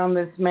order on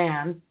this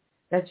man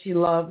that she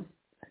loves,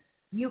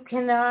 you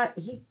cannot,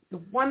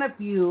 one of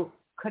you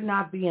could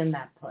not be in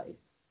that place.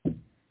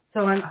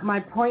 So my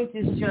point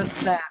is just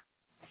that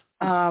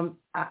I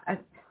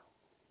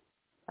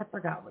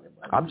forgot what it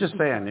was. I'm just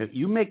saying, if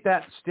you make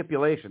that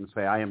stipulation,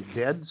 say, I am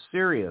dead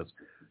serious.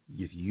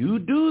 If you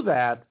do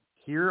that,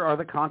 here are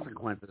the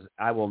consequences.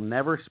 I will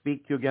never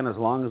speak to you again as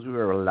long as we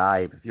are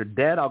alive. If you're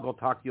dead, I'll go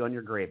talk to you on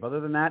your grave. Other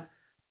than that,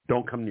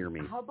 don't come near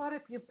me. How about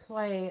if you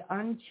play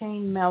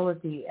Unchained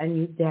Melody and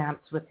you dance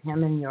with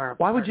him in your apartment?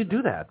 Why would you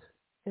do that?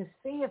 To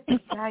see if this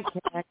guy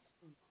can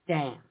actually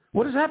dance.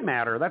 What does that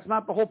matter? That's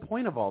not the whole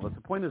point of all this.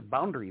 The point is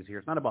boundaries here.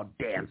 It's not about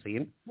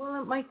dancing.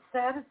 Well, it might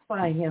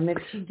satisfy him if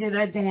she did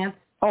a dance.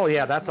 Oh,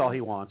 yeah, that's all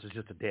he wants is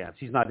just a dance.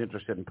 He's not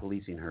interested in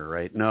policing her,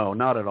 right? No,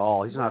 not at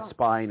all. He's not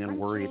spying and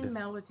worried. Unchained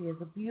Melody is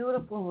a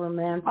beautiful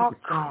romantic song.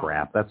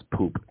 Crap. That's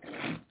poop.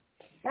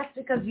 That's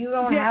because you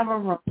don't have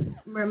a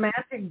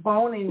romantic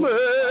bone in you.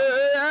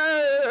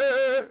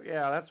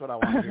 Yeah, that's what I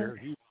want to hear.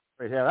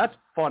 Yeah, that's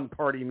fun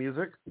party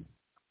music.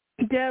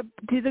 Deb,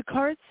 do the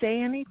cards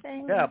say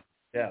anything? Deb.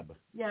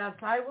 Yes,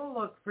 I will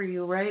look for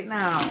you right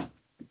now.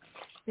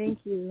 Thank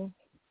you.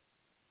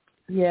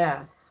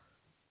 Yes.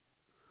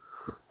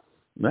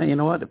 Well, you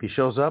know what? If he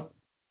shows up,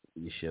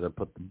 you should have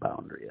put the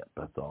boundary up.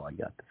 That's all I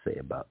got to say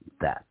about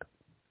that.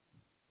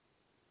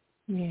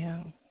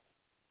 Yeah.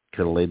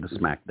 Could have laid the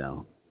smack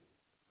down.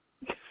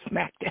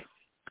 Smackdown.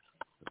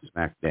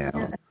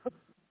 Smackdown. I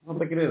don't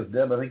think it is,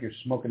 Deb. I think you're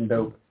smoking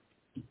dope.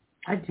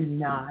 I do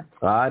not.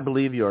 I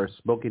believe you are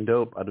smoking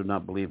dope. I do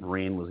not believe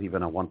rain was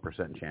even a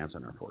 1% chance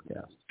in our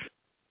forecast.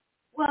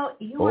 Well,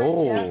 you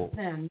are deaf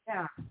then,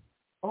 yeah.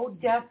 Oh,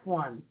 deaf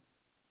one.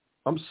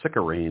 I'm sick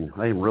of rain.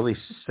 I am really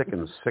sick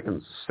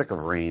of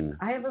rain.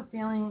 I have a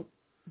feeling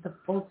the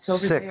folks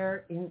over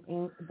there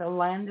in the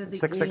land of the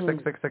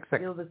English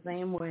feel the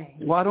same way.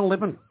 Well, I don't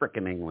live in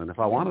frickin' England. If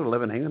I wanted to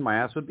live in England, my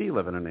ass would be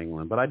living in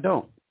England, but I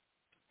don't.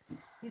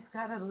 He's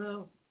got a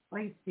little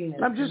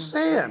feistiness. I'm just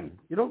saying.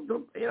 You know.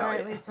 All right,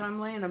 at least I'm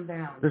laying them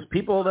down. There's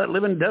people that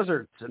live in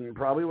deserts and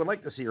probably would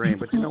like to see rain,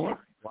 but you know what?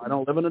 Well, I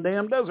don't live in a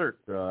damn desert.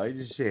 I'm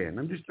just saying.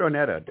 I'm just throwing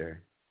that out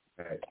there.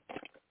 All right.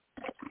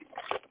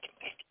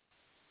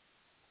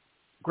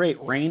 Great.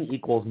 Rain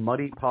equals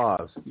muddy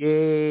paws.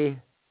 Yay.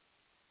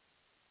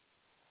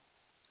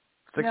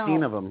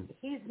 16 of them.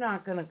 He's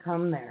not going to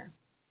come there.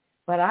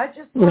 But I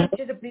just want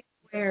you to be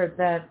aware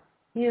that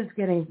he is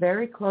getting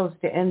very close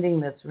to ending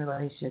this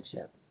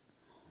relationship.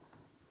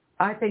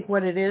 I think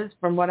what it is,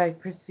 from what I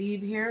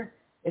perceive here,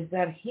 is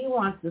that he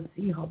wants to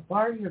see how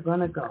far you're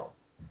going to go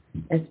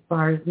as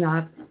far as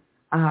not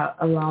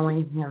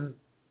allowing him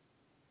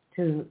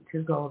to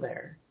go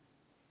there.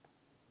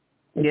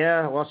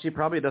 Yeah, well, she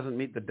probably doesn't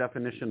meet the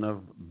definition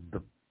of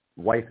the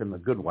wife in the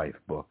Good Wife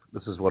book.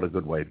 This is what a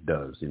good wife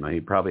does. You know, he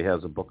probably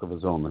has a book of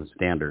his own and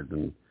standards,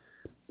 and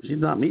she's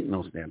not meeting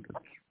those standards.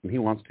 And he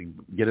wants to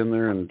get in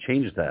there and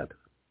change that.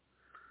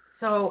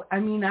 So, I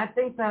mean, I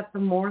think that the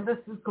more this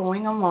is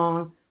going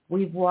along,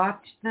 we've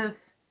watched this,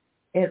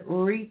 it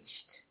reached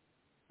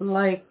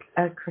like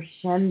a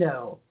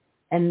crescendo,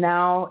 and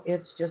now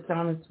it's just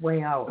on its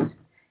way out.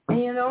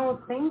 And, you know,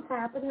 things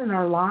happen in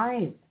our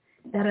lives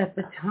that at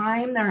the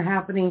time they're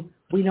happening,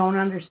 we don't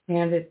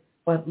understand it,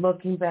 but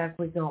looking back,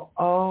 we go,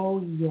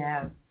 oh,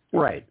 yes.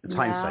 Right. It's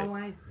hindsight. Now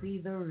I see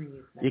the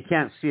reason. You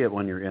can't see it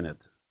when you're in it.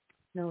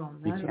 No,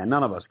 you can't.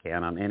 None of us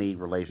can on any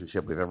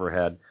relationship we've ever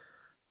had.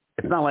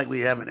 It's not like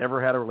we haven't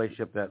ever had a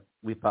relationship that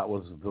we thought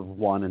was the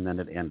one and then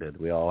it ended.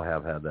 We all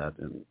have had that.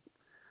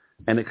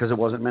 And because it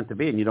wasn't meant to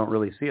be, and you don't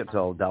really see it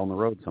till down the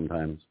road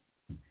sometimes.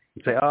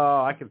 You say,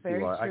 oh, I can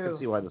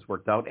see why this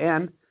worked out.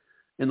 And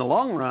in the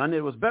long run,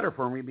 it was better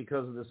for me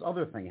because this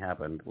other thing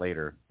happened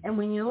later. And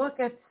when you look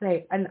at,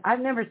 say, and I've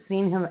never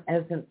seen him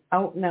as an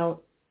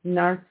out-and-out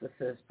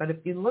narcissist, but if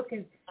you look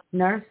at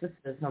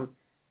narcissism,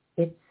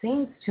 it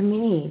seems to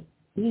me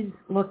he's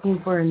looking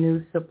for a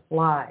new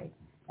supply,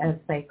 as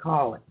they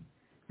call it.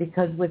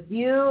 Because with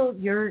you,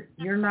 you're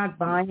not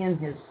buying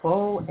his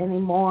bow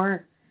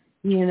anymore.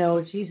 You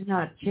know, she's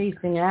not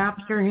chasing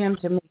after him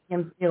to make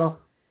him feel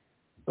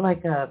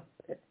like a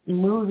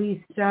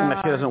movie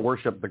star. She doesn't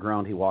worship the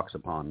ground he walks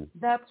upon.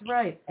 That's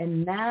right.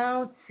 And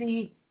now,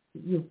 see,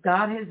 you've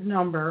got his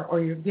number,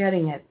 or you're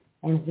getting it,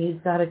 and he's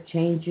got to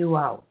change you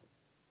out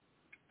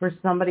for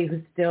somebody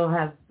who still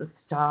has the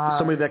star.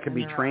 Somebody that can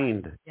be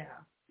trained. Yeah.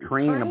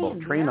 Trainable.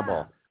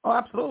 Yeah. Oh,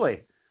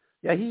 absolutely.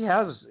 Yeah, he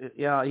has.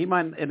 Yeah, he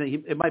might. And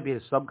it might be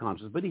his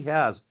subconscious, but he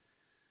has.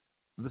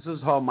 This is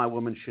how my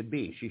woman should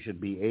be. She should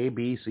be A,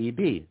 B, C,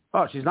 D.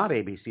 Oh, she's not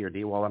A, B, C, or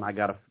D. Well, then I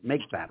got to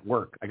make that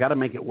work. I got to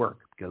make it work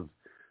because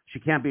she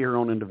can't be her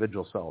own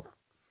individual self.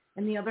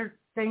 And the other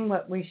thing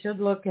that we should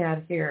look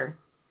at here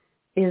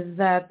is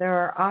that there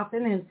are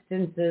often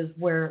instances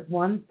where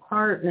one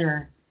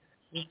partner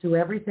will do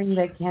everything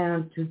they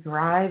can to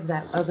drive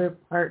that other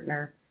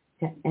partner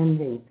to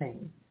ending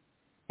things.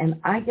 And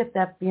I get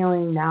that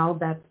feeling now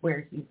that's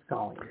where he's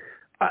going.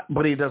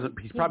 But he doesn't.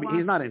 He's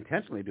not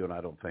intentionally doing it,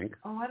 I don't think.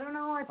 Oh, I don't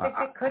know. I think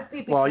it could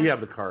be. Well, you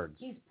have the cards.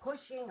 He's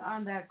pushing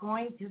on that,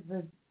 going to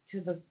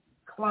the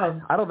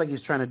club. I don't think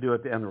he's trying to do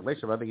it to end the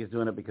relationship. I think he's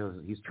doing it because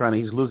he's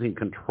losing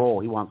control.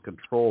 He wants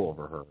control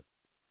over her.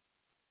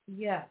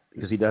 Yes.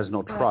 Because he has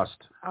no trust.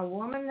 A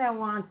woman that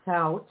wants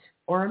out,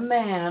 or a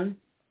man,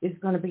 is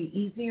going to be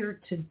easier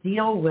to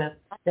deal with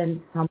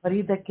than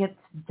somebody that gets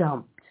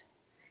dumped.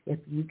 If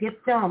you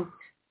get dumped,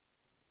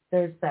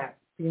 there's that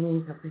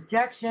feelings of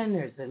rejection,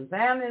 there's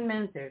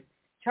abandonment, there's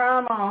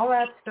trauma, all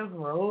that stuff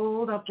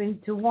rolled up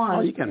into one.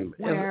 Oh, you can.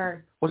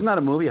 Wasn't that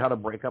a movie, How to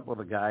Break Up with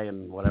a Guy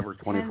in whatever,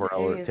 24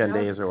 hours, 10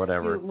 days or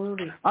whatever?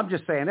 Movie. I'm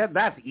just saying,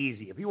 that's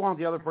easy. If you want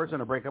the other person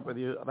to break up with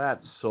you,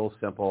 that's so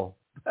simple.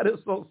 That is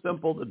so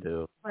simple to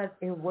do. But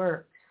it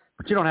works.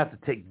 But you don't have to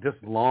take this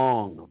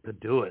long to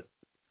do it.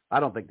 I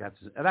don't think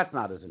that's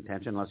not his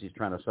intention, unless he's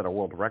trying to set a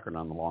world record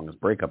on the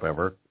longest breakup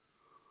ever.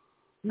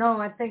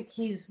 No, I think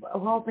he's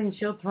hoping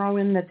she'll throw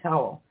in the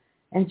towel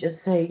and just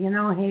say,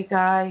 hey,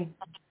 guy,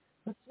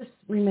 let's just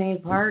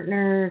remain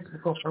partners.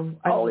 We'll go for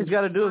all he's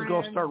got to do is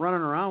go start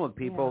running around with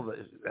people.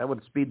 Yeah. That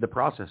would speed the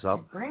process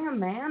up. Bring a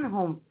man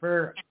home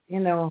for,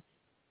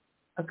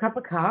 a cup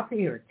of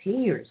coffee or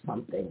tea or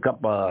something. Yeah.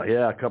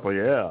 Yeah.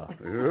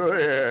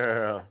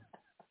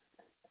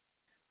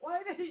 Why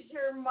does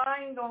your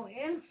mind go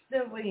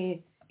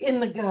instantly in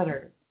the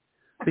gutter?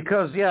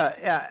 Because,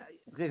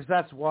 because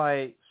that's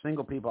why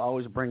single people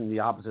always bring the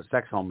opposite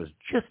sex home, is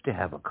just to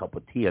have a cup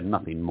of tea and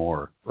nothing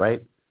more,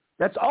 right?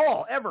 That's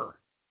all, ever.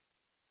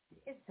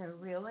 Is there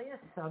really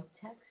a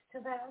subtext to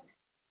that?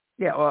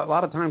 Yeah, well, a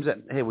lot of times,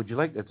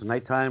 it's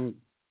nighttime.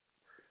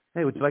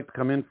 Hey, would you like to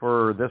come in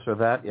for this or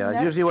that? Yeah,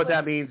 Netflix. Usually what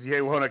that means,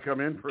 you want to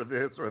come in for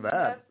this or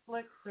that.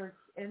 Netflix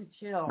and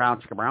chill. Brown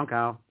chicken, brown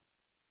cow.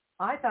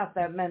 I thought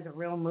that meant a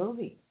real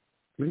movie.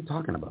 What are you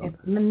talking about?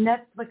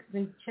 Netflix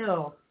and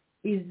chill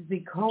is the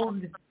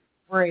code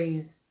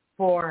phrase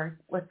for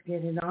let's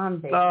get it on,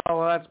 baby. Oh,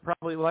 well, that's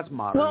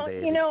modern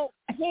day.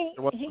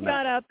 Well, he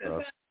got up.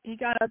 He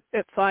got up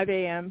at 5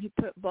 a.m. He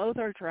put both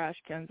our trash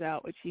cans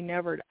out, which he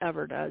never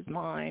ever does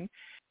mine.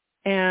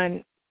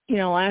 And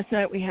last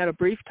night we had a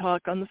brief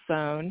talk on the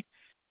phone,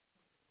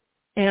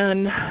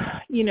 and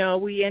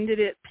we ended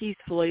it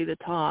peacefully, the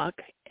talk,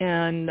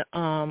 and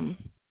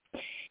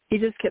he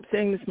just kept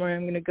saying this morning,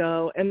 I'm going to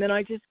go. And then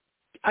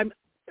I'm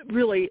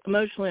really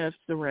emotionally, I've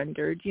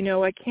surrendered.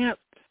 I can't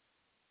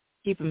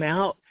keep him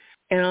out,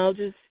 and I'll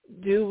just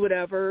do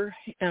whatever,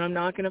 and I'm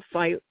not going to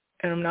fight,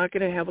 and I'm not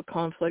going to have a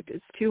conflict.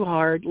 It's too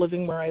hard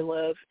living where I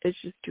live. It's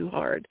just too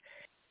hard.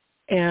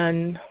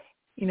 And,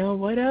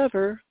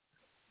 whatever.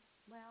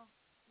 Well,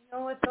 you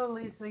know what, though,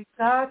 Lisa? You've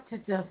got to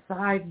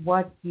decide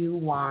what you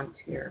want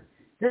here.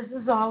 This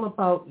is all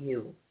about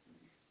you.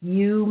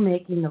 You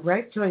making the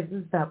right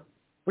choices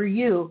for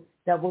you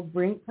that will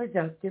bring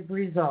productive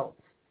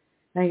results.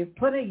 Now, you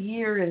put a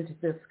year into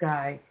this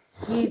guy.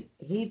 He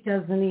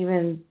doesn't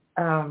even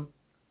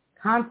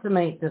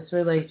consummate this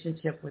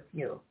relationship with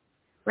you.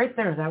 Right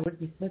there, that would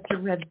be such a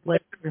red flag.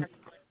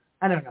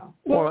 I don't know.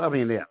 Well, I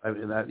mean, it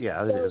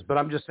is. But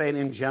I'm just saying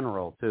in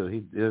general,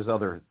 too. There's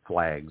other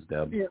flags,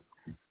 Deb. Yeah.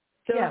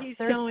 So he's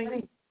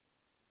showing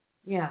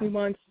he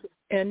wants to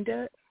end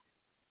it?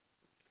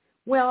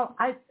 Well,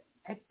 I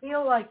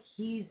feel like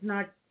he's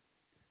not...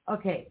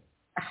 Okay,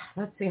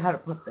 let's see how to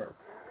put this.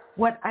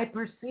 What I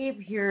perceive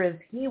here is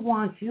he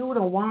wants you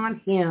to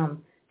want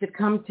him to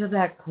come to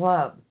that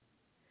club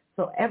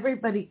so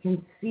everybody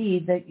can see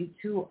that you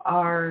two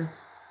are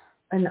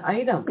an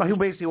item. Well, he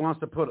basically wants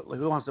to put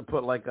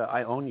like a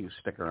I own you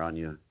sticker on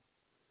you.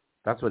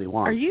 That's what he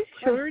wants. Are you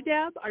sure,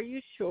 Deb? Are you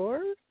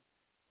sure?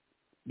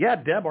 Yeah,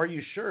 Deb, are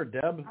you sure,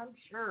 Deb? I'm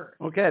sure.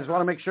 Okay, I just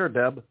want to make sure,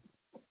 Deb.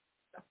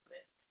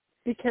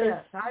 Because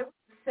yes, I would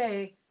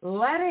say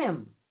let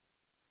him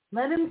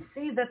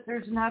see that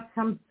there's not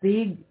some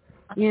big,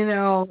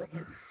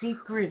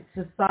 secret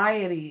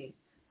society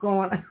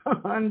going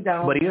on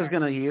down But he there. is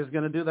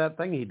gonna do that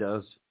thing he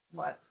does.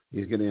 What?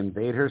 He's going to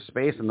invade her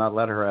space and not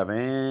let her have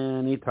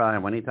any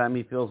time. Anytime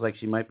he feels like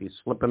she might be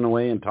slipping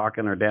away and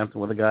talking or dancing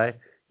with a guy,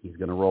 he's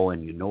going to roll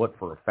in. You know it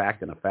for a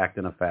fact and a fact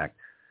and a fact.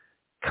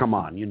 Come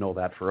on, you know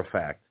that for a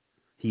fact.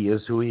 He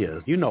is who he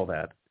is. You know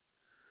that.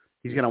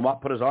 He's going to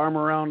put his arm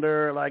around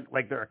her like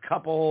they're a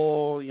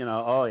couple,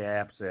 oh,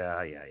 yeah.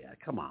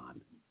 Come on.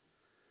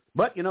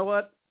 But you know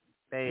what?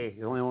 Hey,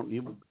 you want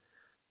to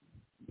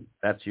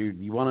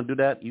do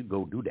that? You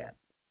go do that.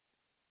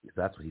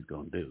 That's what he's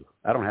going to do.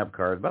 I don't have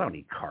cards, but I don't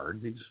need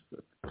cards.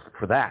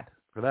 For that,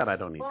 I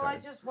don't need cards. Well, I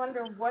just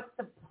wonder what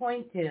the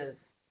point is.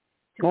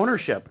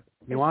 Ownership.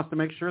 He wants to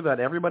make sure that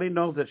everybody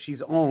knows that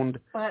she's owned,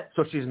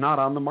 so she's not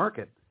on the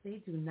market.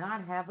 They do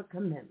not have a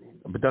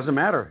commitment. But it doesn't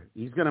matter.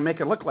 He's going to make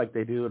it look like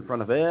they do in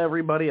front of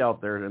everybody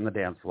out there in the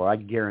dance floor. I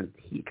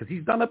guarantee, because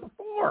he's done it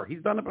before.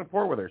 He's done it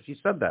before with her. She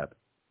said that.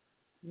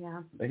 Yeah.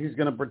 He's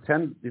going to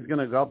pretend he's going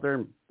to go out there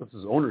and this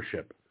is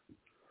ownership.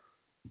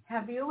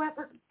 Have you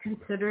ever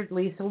considered,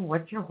 Lisa,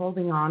 what you're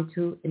holding on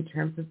to in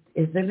terms of,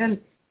 is it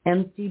an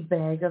empty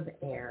bag of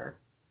air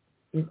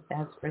as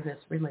for this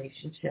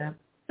relationship?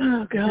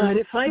 Oh, God.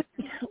 If I,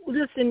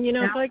 listen,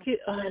 if I could,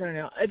 I don't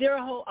know.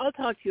 I'll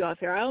talk to you off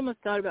air. I almost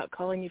thought about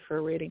calling you for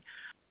a reading.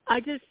 I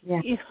just,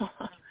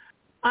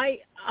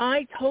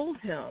 I told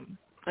him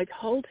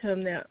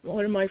that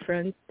one of my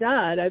friends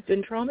died. I've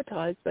been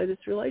traumatized by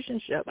this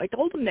relationship. I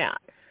told him that.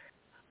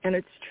 And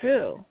it's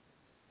true.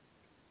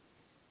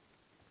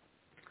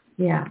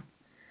 Yeah.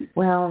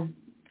 Well,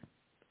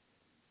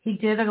 he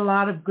did a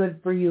lot of good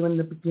for you in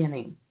the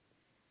beginning.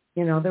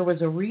 There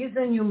was a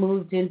reason you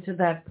moved into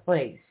that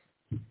place.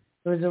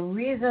 There was a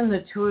reason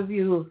the two of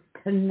you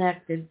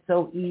connected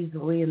so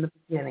easily in the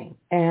beginning.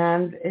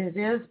 And it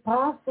is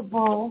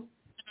possible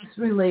this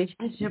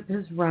relationship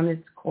has run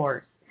its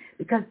course.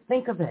 Because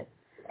think of it.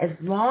 As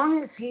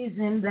long as he's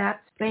in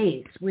that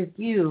space with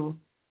you,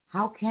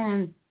 how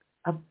can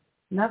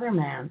another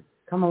man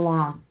come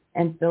along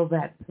and fill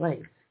that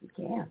place? You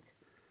can't.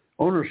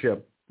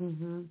 Ownership.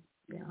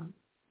 Yeah.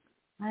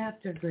 I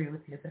have to agree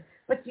with you there.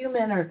 But you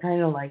men are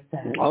kind of like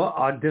that. Well,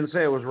 I didn't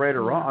say it was right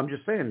or wrong. I'm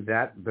just saying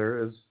that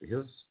there is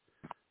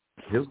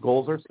his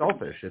goals are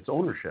selfish. It's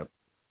ownership.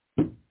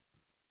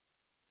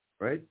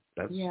 Right?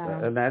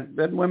 And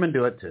that women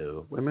do it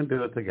too. Women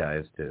do it to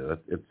guys too.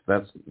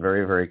 That's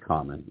very, very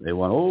common. They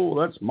want, oh,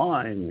 that's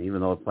mine,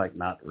 even though it's like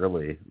not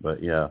really.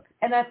 But yeah.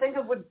 And I think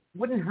it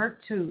wouldn't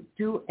hurt to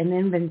do an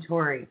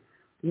inventory.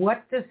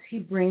 What does he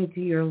bring to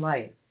your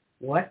life?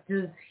 What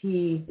does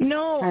he?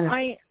 No,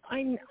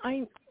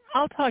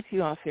 I'll talk to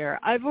you off air.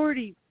 I've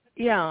already,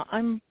 I'll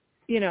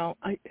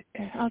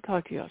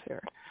talk to you off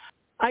air.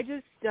 I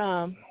just,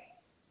 and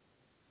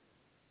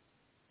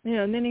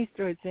then he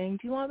started saying,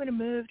 do you want me to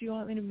move? Do you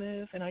want me to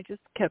move? And I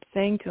just kept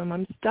saying to him,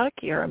 I'm stuck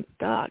here. I'm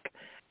stuck.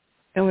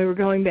 And we were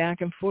going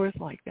back and forth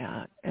like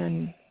that.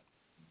 And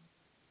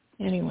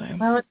anyway.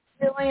 Well, it's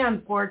really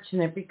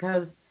unfortunate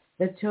because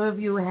the two of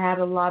you had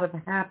a lot of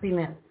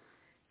happiness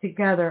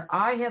together.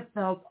 I have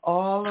felt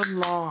all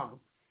along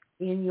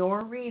in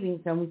your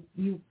readings, and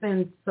you've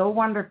been so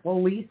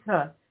wonderful,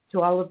 Lisa,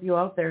 to all of you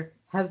out there,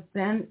 has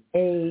been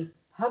a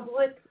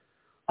public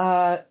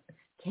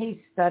case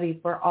study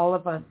for all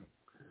of us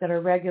that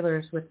are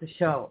regulars with the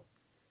show.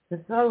 This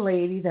is a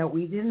lady that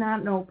we did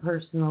not know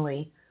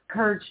personally,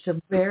 courage to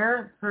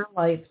bear her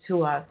life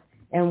to us,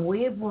 and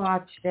we've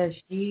watched as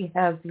she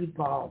has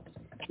evolved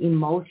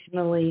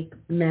emotionally,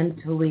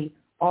 mentally,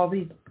 all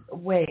these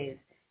ways.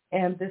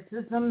 And this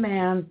is a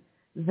man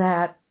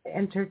that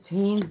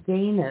entertained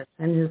gayness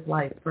in his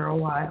life for a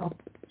while.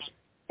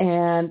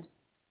 And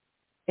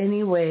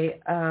anyway,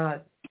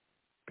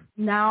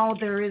 now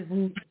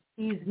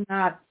he's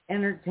not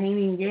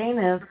entertaining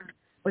gayness,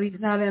 but he's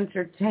not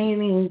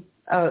entertaining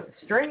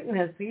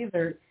straightness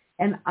either.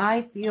 And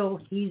I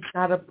feel he's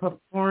got a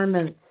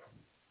performance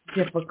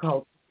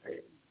difficulty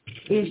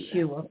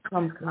issue of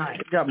some kind.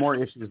 He's got more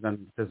issues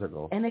than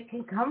physical. And it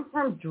can come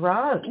from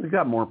drugs. He's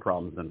got more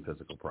problems than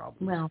physical problems.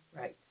 Well,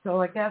 right.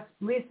 So I guess,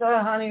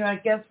 Lisa, honey, I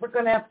guess we're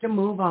going to have to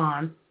move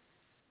on.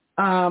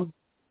 I'm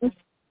going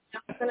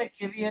to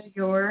give you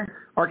your...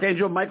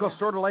 Archangel Michael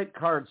Sword-of-Light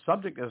card.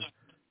 Subject is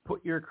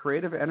put your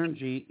creative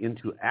energy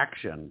into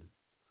action.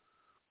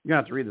 You're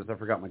going to have to read this. I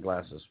forgot my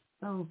glasses.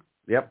 Oh.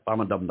 Yep,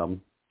 I'm a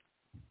dum-dum.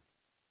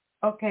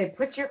 Okay,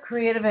 put your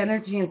creative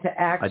energy into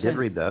action. I did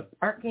read that.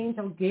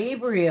 Archangel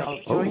Gabriel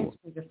joins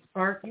me to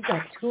spark. You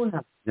got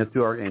tuna. Let's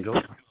do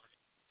Archangel.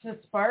 To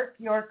spark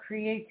your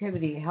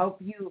creativity, help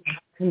you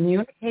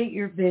communicate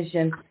your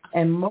vision,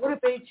 and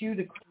motivate you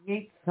to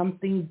create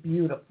something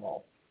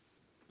beautiful.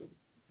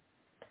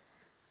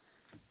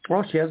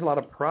 Well, she has a lot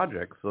of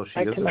projects, so she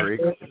is a very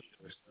good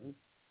person.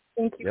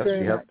 Thank you yes,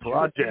 very much. Yes, she has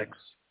projects.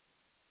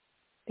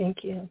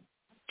 Thank you.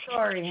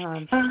 Sorry,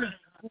 hon.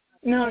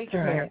 No, it's all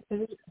right.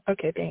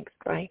 Okay, thanks.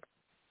 Bye.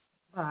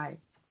 Bye.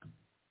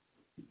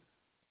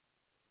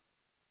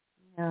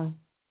 Yeah.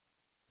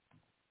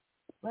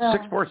 Well,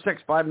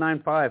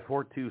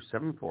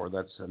 646-595-4274.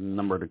 That's a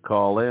number to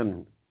call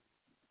in.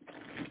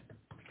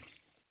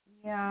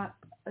 Yeah,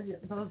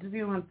 those of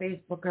you on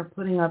Facebook are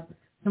putting up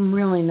some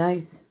really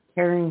nice,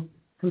 caring,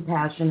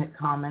 compassionate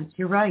comments.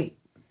 You're right.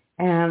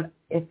 And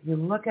if you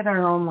look at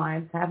our own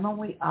lives, haven't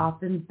we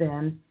often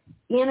been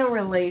in a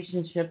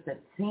relationship that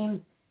seems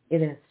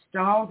it is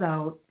stalled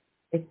out?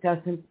 It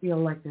doesn't feel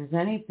like there's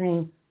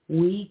anything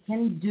we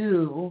can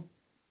do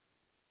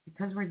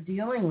because we're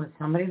dealing with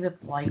somebody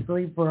that's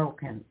likely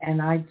broken.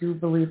 And I do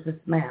believe this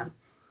man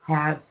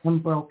has some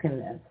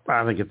brokenness.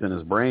 I think it's in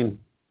his brain.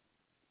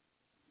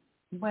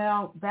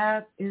 Well,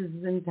 that is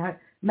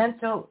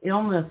mental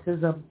illness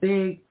is a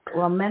big,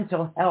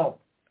 mental health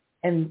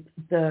and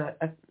the,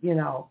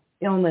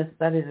 illness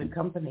that it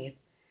accompanies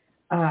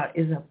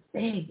is a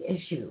big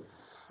issue.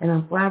 And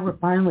I'm glad we're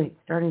finally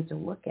starting to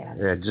look at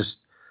it. Yeah, just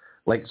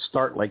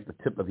start like the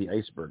tip of the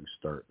iceberg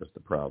start is the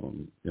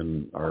problem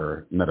in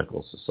our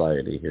medical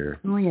society here.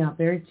 Oh, yeah,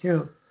 very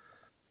true.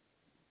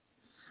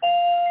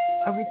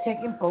 Are we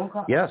taking phone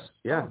calls? Yes,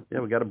 yeah,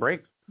 we got a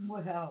break.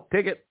 Well,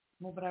 take it.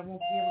 Well, but I won't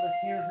be able to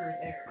hear her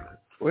there.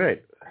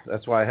 Wait,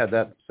 that's why I had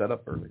that set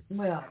up early.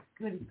 Well,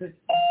 good.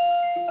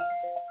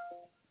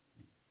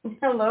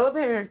 Hello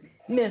there,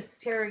 Miss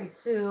Terry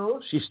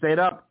Sue. She stayed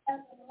up.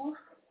 Hello.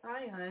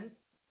 Hi, hon.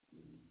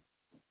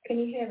 Can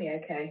you hear me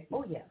okay?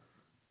 Oh, yeah.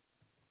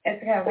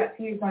 It's okay, I've had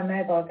to use my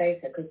mobile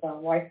data because our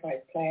Wi-Fi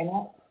is playing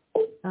up.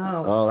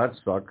 Oh, that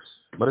sucks.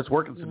 But it's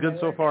working good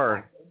so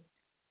far.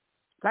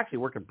 It's actually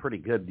working pretty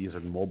good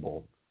using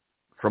mobile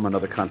from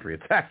another country.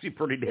 It's actually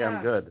pretty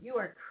damn good. You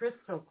are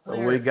crystal clear.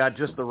 So we got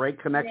just the right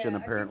connection,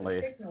 apparently.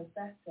 I think the signal's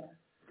better,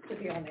 to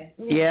be honest.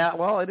 Yeah,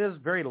 well, it is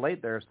very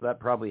late there, so that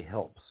probably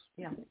helps.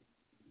 Yeah.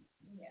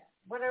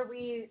 What are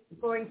we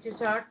going to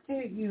talk to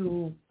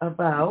you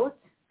about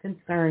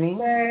concerning?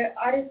 So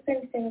I've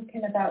been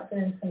thinking about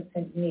doing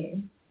something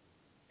new.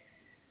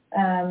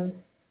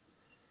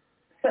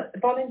 So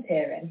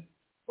volunteering.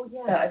 Oh,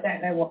 yeah. So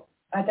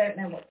I don't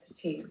know what to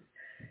choose.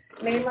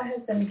 Me and my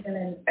husband are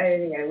doing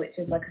Olio, which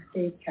is like a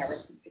food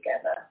charity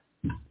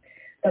together.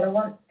 But I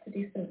want to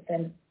do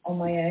something on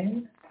my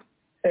own,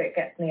 so it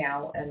gets me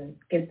out and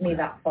gives me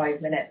that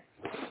 5 minutes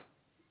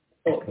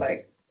sort of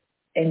like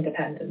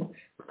independence.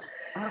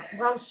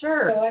 Well,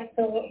 sure. So I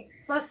thought...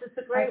 Plus, it's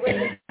a great way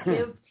to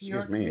give to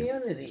your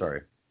community.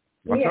 Sorry.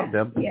 What's up,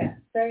 Deb? Yeah.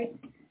 So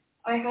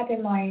I had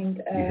in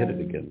mind... you hit it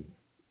again.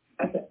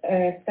 As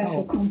a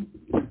special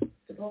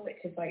constable, which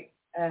is like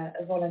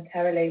a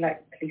voluntarily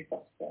like police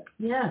officer.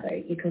 Yeah. So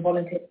you can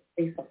volunteer as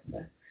a police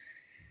officer.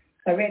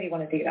 So I really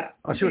want to do that.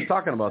 Oh, she was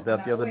talking about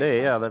that the other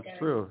day. Yeah, that's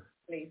true.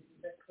 Police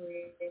is a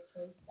career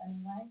choice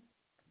anyway.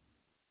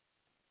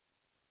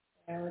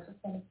 So I just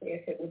want to see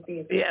if it would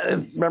be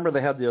remember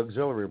they had the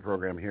auxiliary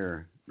program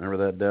here.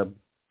 Remember that, Deb?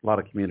 A lot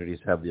of communities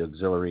have the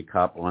auxiliary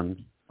cop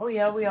one. Oh,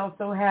 yeah, we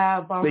also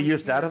have... They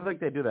used that. I don't think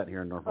they do that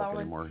here in Norfolk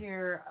anymore.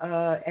 Volunteer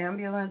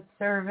ambulance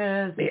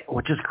service.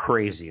 Which is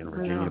crazy in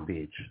Virginia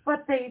Beach.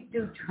 But they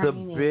do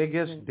training. The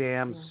biggest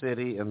damn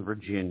city in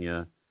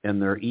Virginia,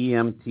 and their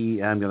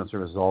EMT ambulance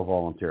service is all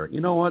volunteer.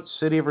 You know what,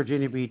 City of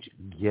Virginia Beach,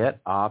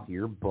 get off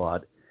your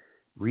butt.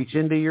 Reach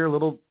into your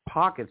little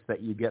pockets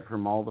that you get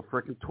from all the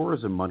frickin'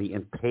 tourism money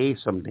and pay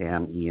some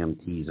damn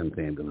EMTs and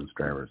ambulance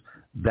drivers.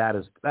 That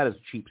is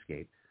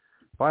cheapskate.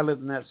 If I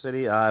lived in that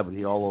city, I would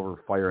be all over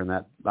fire in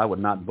that. I would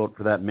not vote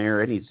for that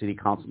mayor, any city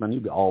councilman.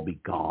 You'd all be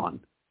gone.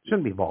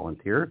 Shouldn't be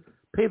volunteer.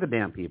 Pay the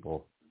damn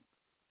people.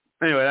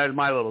 Anyway, that's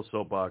my little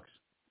soapbox.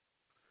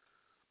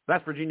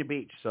 That's Virginia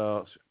Beach,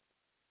 so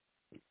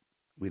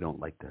we don't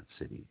like that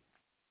city.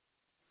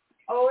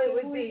 Oh, it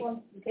would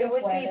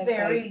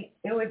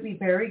be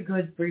very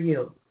good for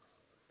you,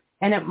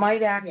 and it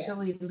might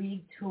actually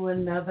lead to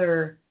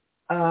another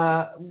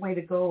way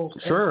to go.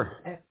 Sure.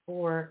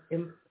 For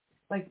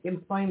like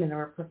employment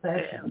or a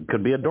profession.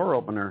 Could be a door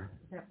opener.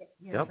 Yeah,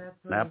 yep,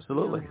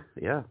 absolutely.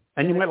 Yeah,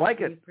 and you might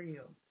like it. For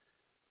you.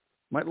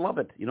 Might love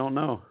it. You don't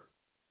know.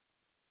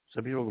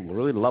 Some people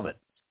really love it.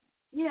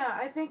 Yeah,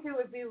 I think it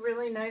would be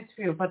really nice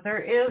for you. But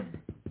there is,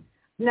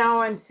 now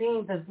I'm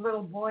seeing this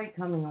little boy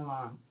coming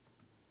along.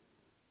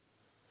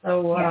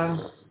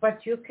 So, but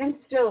you can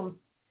still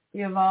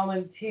be a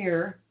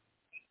volunteer.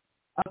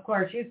 Of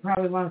course, you'd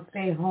probably want to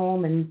stay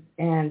home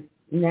and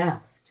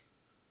nest.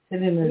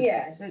 Sit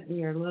in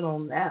your little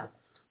nest.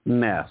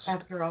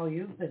 After all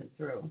you've been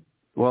through.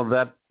 Well,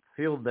 that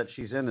field that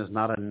she's in is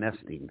not a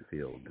nesting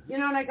field. You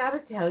know, and I got to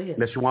tell you.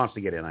 That she wants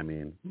to get in, I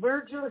mean.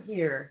 Virgil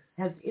here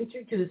has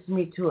introduced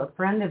me to a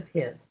friend of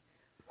his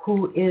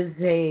who is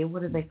a,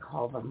 what do they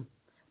call them?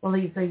 Well,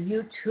 he's a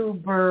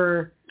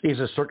YouTuber. He's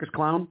a circus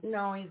clown?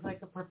 No, he's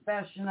like a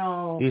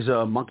professional. He's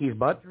a monkey's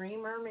butt?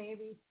 Streamer,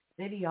 maybe.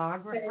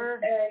 Videographer.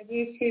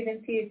 YouTube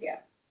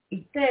enthusiast.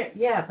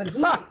 Yeah, but he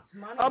makes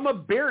money. I'm a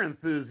bear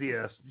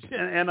enthusiast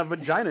and a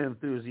vagina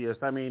enthusiast.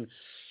 I mean,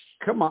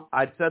 come on.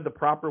 I said the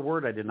proper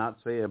word. I did not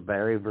say a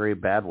very, very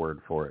bad word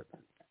for it.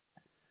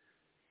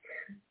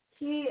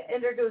 He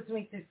introduced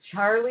me to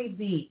Charlie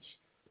Beach,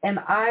 and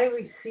I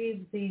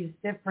received these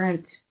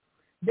different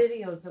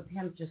videos of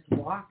him just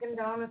walking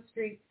down the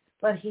street,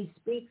 but he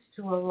speaks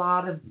to a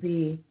lot of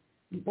the,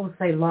 we'll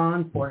say, law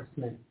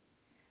enforcement.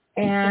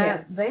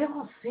 And they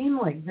all seem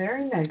like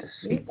very nice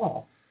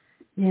people,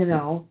 you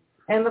know.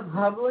 And the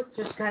public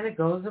just kind of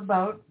goes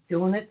about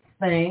doing its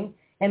thing.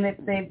 And if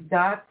they've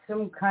got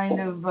some kind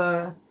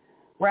of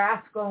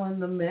rascal in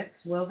the mix,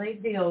 well, they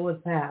deal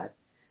with that.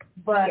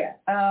 But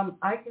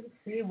I can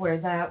see where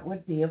that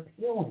would be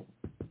appealing.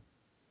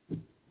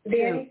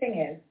 The only thing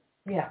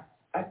is,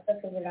 I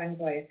suffer with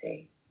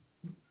anxiety.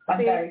 I'm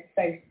very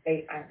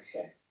socially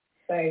anxious.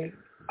 So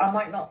I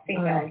might not see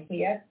that on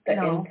here, but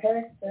in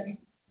person.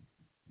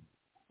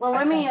 Well,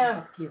 let me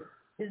ask you,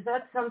 is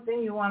that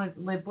something you want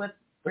to live with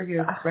for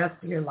your rest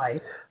of your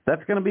life?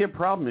 That's going to be a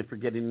problem if you're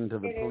getting into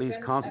the police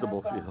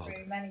constable field.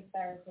 Many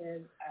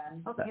therapies.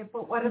 Okay,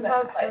 but what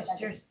about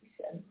just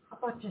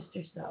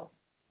yourself?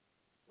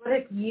 What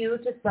if you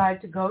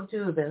decide to go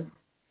do this,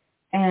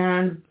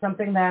 and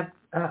something that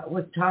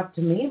was taught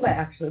to me by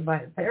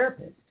a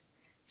therapist?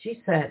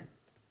 She said,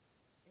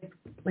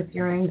 with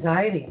your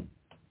anxiety,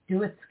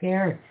 do it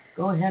scared.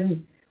 Go ahead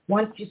and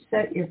once you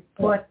set your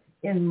foot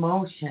in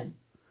motion,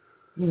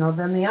 you know,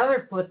 then the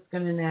other foot's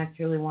going to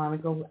naturally want to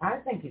go. I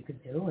think you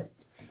could do it.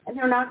 And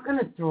they're not going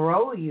to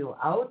throw you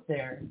out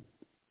there,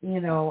 you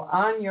know,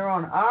 on your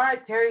own. All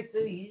right, Terry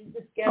Sue, you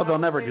just get out they'll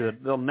never there. do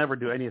it. They'll never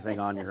do anything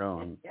on your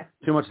own.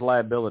 Too much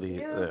liability.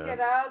 You get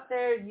out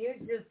there and you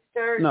just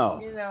start,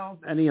 you know.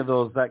 Any of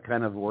those, that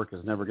kind of work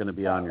is never going to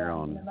be on your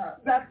own.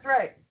 That's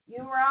right.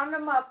 You round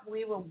them up,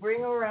 we will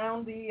bring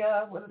around the,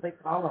 what do they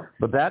call them?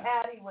 But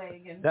paddy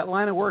wagon. That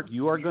line of work,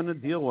 you are going to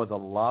deal with a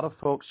lot of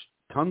folks,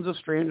 tons of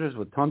strangers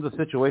with tons of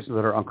situations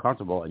that are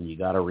uncomfortable, and you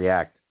got to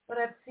react. But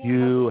I've seen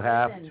you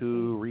have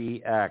to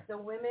react. The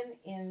women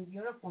in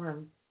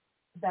uniform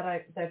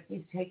that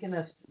he's taken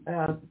us,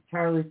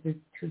 Charlie, to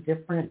two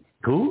different.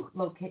 Who?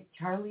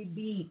 Charlie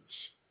Beach,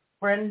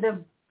 friend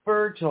of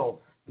Virgil's.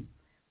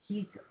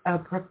 He's a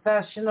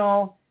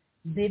professional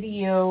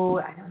video,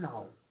 I don't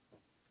know,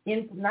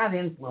 not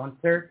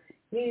influencer.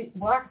 he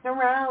walks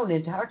around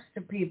and talks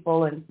to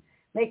people and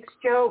makes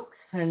jokes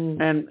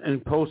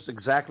and posts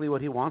exactly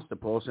what he wants to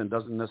post and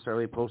doesn't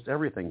necessarily post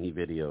everything he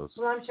videos.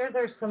 Well, I'm sure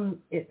there's some.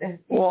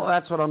 Well,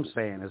 that's what I'm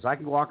saying is I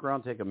can walk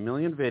around, take a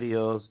million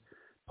videos,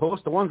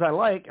 post the ones I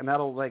like, and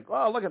that'll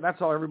look at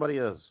that's all everybody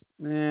is.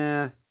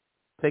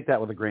 Take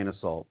that with a grain of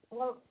salt.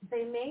 Well,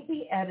 they may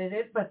be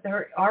edited, but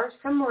there are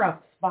some rough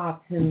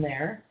spots in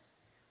there.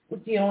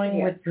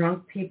 Dealing with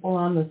drunk people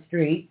on the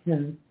streets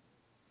and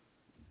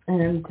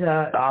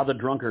the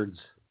drunkards.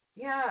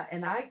 Yeah,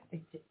 and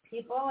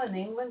people in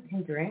England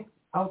can drink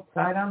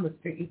outside on the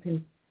street. You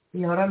can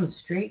be out on the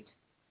street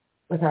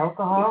with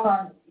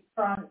alcohol. You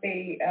can't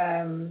be.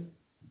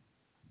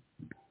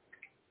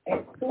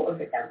 It's sort of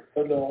against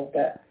the law,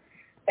 but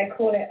they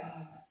call it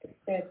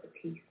disturb the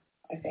peace.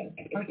 I think.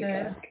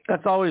 Okay.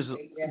 That's always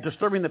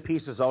disturbing the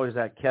peace is always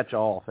that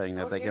catch-all thing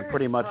that they can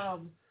pretty much.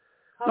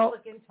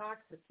 Public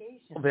intoxication.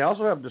 Well, they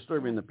also have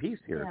disturbing the peace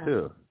here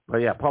too.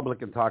 But yeah, public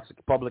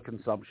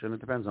consumption. It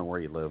depends on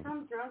where you live.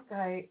 Some drunk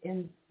guy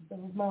in the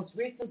most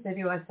recent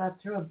video I saw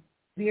threw a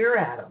beer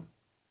at him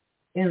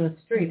in the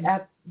street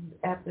at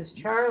this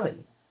Charlie.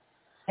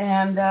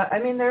 And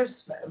there's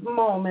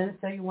moments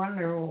that you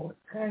wonder what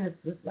kind of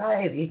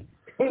society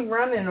is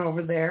running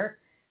over there.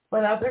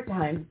 But other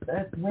times,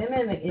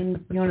 women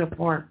in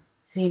uniform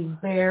seem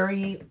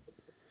very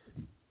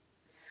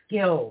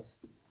skilled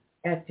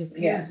at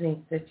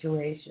diffusing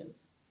situations.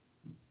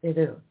 They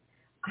do.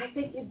 I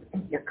think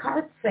your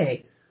cards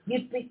say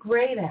you'd be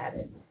great at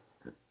it.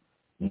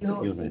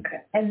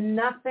 And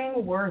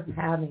nothing worth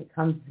having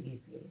comes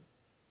easy.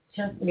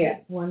 Just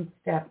take one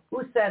step.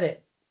 Who said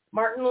it?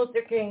 Martin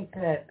Luther King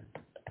said,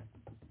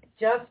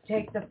 just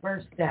take the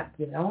first step.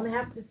 You don't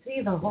have to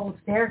see the whole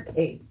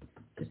staircase.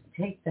 Just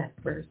take that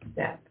first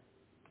step.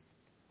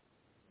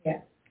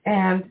 Yeah.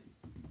 And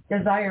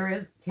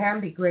desire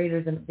can be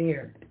greater than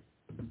fear.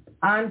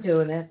 I'm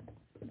doing it,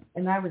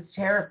 and I was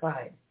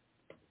terrified.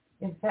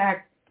 In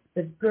fact,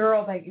 the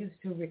girl that used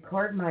to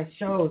record my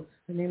shows,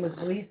 her name was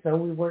Lisa,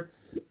 we worked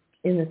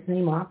in the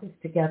same office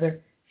together,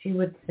 she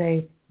would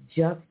say,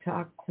 just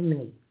talk to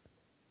me.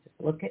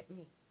 Just look at me.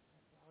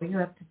 That's all you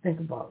have to think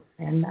about.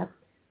 And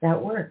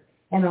that worked.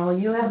 And all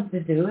you have to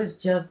do is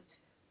just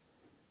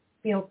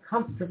feel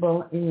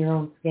comfortable in your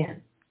own skin.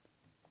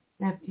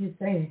 After you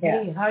say,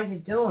 hey, how you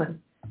doing,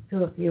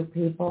 to a few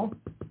people.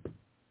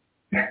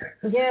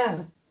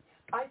 Yeah.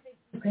 I think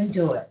you can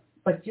do it,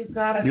 but you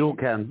gotta. You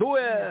can do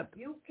it.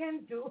 You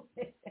can do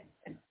it.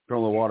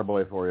 Throw the water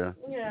boy for you.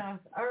 Yeah.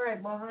 All right.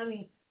 Well,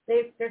 honey,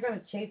 they're gonna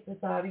chase us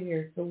out of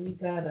here, so we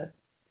gotta.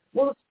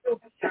 We'll still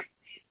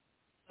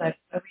but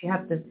we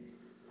have to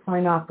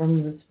sign off on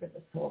News for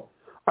the Soul.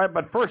 All right,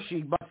 but first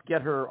she must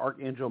get her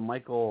Archangel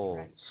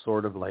Michael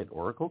Sword of Light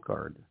Oracle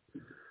card.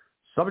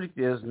 Subject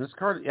is, and this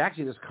card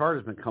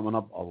has been coming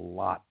up a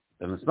lot,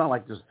 and it's not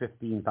like there's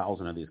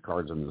 15,000 of these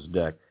cards in this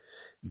deck.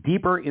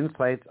 Deeper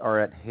insights are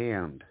at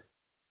hand.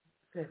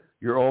 Good.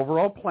 Your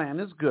overall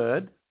plan is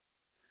good,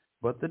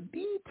 but the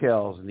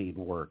details need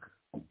work.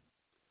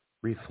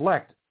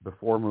 Reflect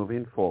before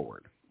moving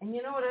forward. And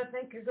you know what I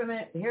think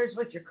here's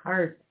what your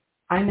cards,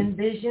 I'm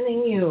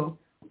envisioning you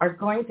are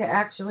going to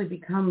actually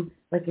become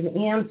like an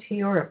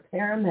EMT or a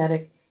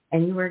paramedic,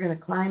 and you are going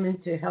to climb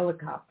into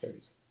helicopters.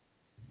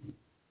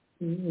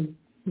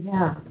 Mm-hmm.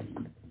 Yeah.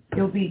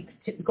 You'll be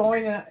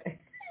going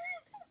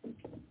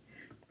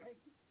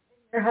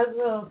your husband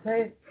will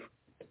say,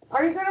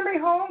 are you going to be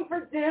home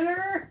for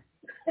dinner?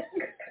 No,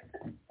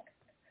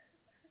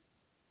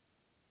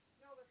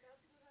 but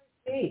that's what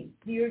I see.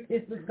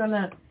 This is going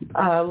to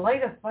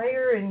light a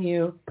fire in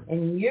you,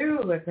 and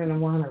you are going to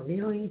want to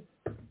really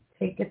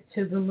take it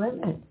to the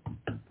limit.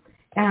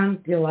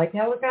 And do you like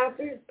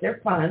helicopters? They're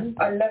fun.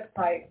 I love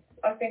heights.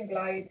 I've been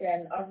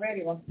gliding. I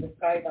really wanted to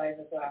skydive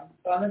as well.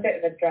 So I'm a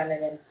bit of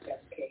adrenaline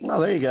junkie. Well,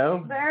 there you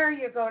go. There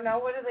you go. Now,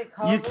 what do they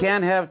call it? You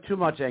can't have too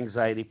much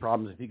anxiety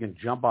problems if you can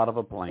jump out of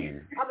a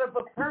plane. Out of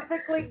a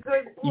perfectly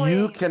good plane.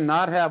 You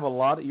cannot have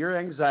your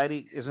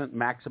anxiety isn't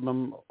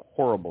maximum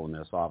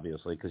horribleness,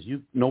 obviously, because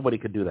nobody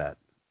could do that.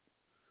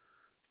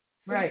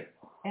 Right.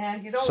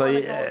 And you don't want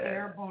to go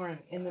airborne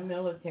in the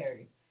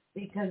military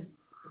because,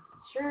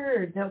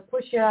 sure, they'll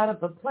push you out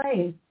of a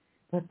plane,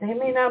 but they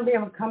may not be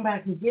able to come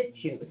back and get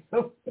you.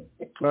 So.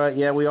 All right,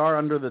 yeah, we are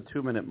under the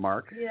 2-minute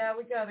mark. Yeah,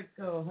 we got to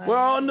go. Honey. We're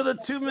under the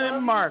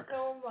 2-minute mark.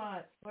 So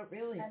much. But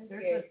really,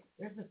 there's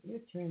a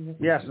future in this.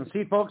 Yes, and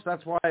see, folks,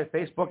 that's why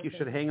Facebook, you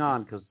should hang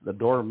on, because the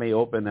door may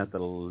open at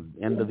the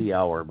end of the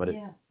hour, but it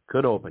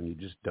could open. You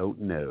just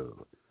don't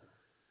know.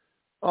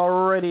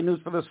 Alrighty, News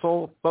for the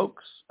Soul,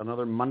 folks.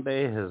 Another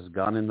Monday has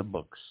gone in the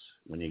books.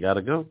 When you got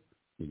to go,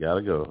 you got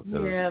to go.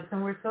 Yes,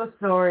 and we're so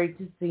sorry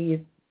to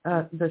see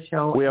the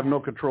show. We have no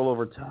control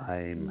over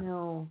time.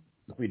 No.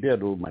 If we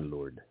did, oh, my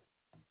Lord.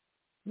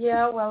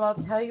 Yeah, well,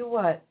 I'll tell you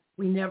what.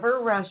 We never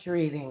rush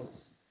readings,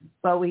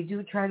 but we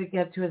do try to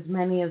get to as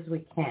many as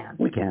we can.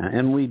 We can,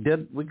 and we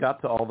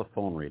got to all the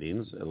phone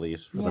readings, at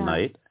least for the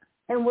night.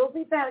 And we'll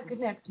be back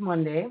next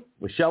Monday.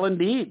 We shall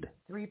indeed.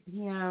 3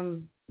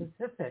 p.m.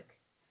 Pacific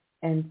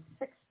and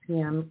 6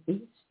 p.m.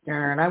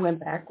 Eastern. turn. I went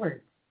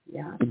backwards.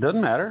 Yeah. It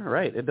doesn't matter,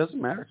 right? It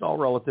doesn't matter. It's all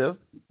relative.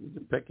 You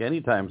can pick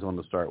any time zone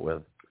to start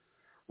with.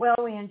 Well,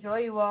 we enjoy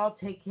you all.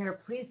 Take care.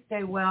 Please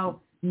stay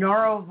well.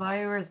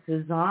 Norovirus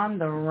is on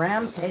the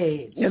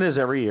rampage. It is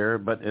every year,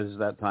 but it is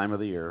that time of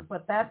the year.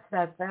 But that's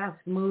that fast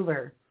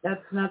mover.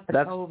 That's not the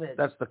COVID.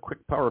 That's the quick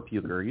power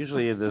puker.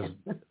 Usually it is.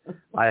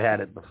 I had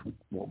it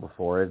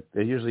before. It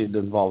usually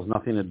involves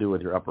nothing to do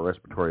with your upper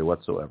respiratory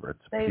whatsoever.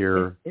 It's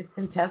pure. It's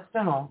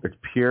intestinal. It's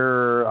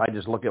pure. I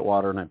just look at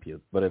water and I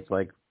puke. But it's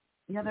like.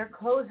 Yeah, they're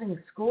closing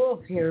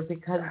schools here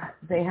because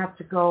they have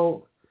to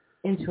go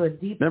into a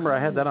deep. Remember, I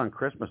had that on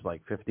Christmas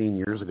like 15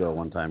 years ago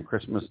one time,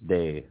 Christmas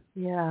Day.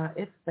 Yeah,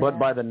 it's bad. But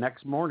by the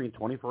next morning,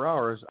 24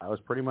 hours, I was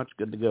pretty much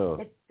good to go.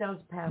 It does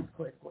pass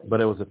quickly.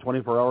 But it was the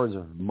 24 hours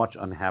of much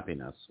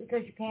unhappiness.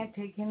 Because you can't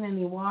take in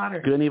any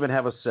water. Couldn't even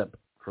have a sip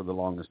for the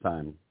longest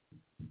time.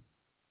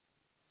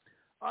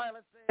 All right,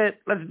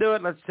 let's do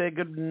it. Let's say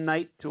good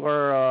night to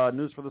our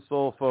News for the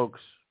Soul folks.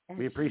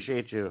 We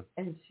appreciate you.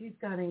 And she's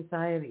got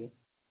anxiety.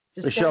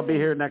 We shall be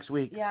here next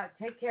week. Yeah,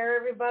 take care,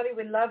 everybody.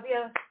 We love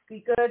you.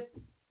 Be good.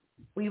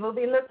 We will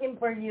be looking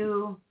for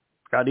you.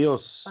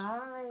 Adios,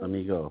 bye,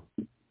 amigo.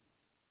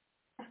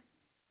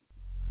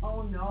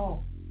 Oh,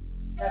 no.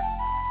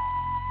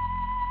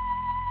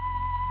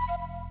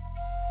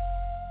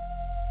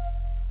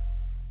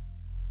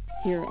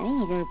 Hear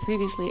all of our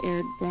previously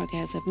aired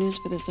broadcasts of News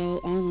for the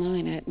Soul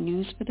online at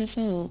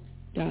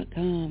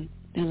newsforthesoul.com.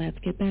 Now let's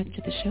get back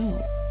to the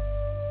show.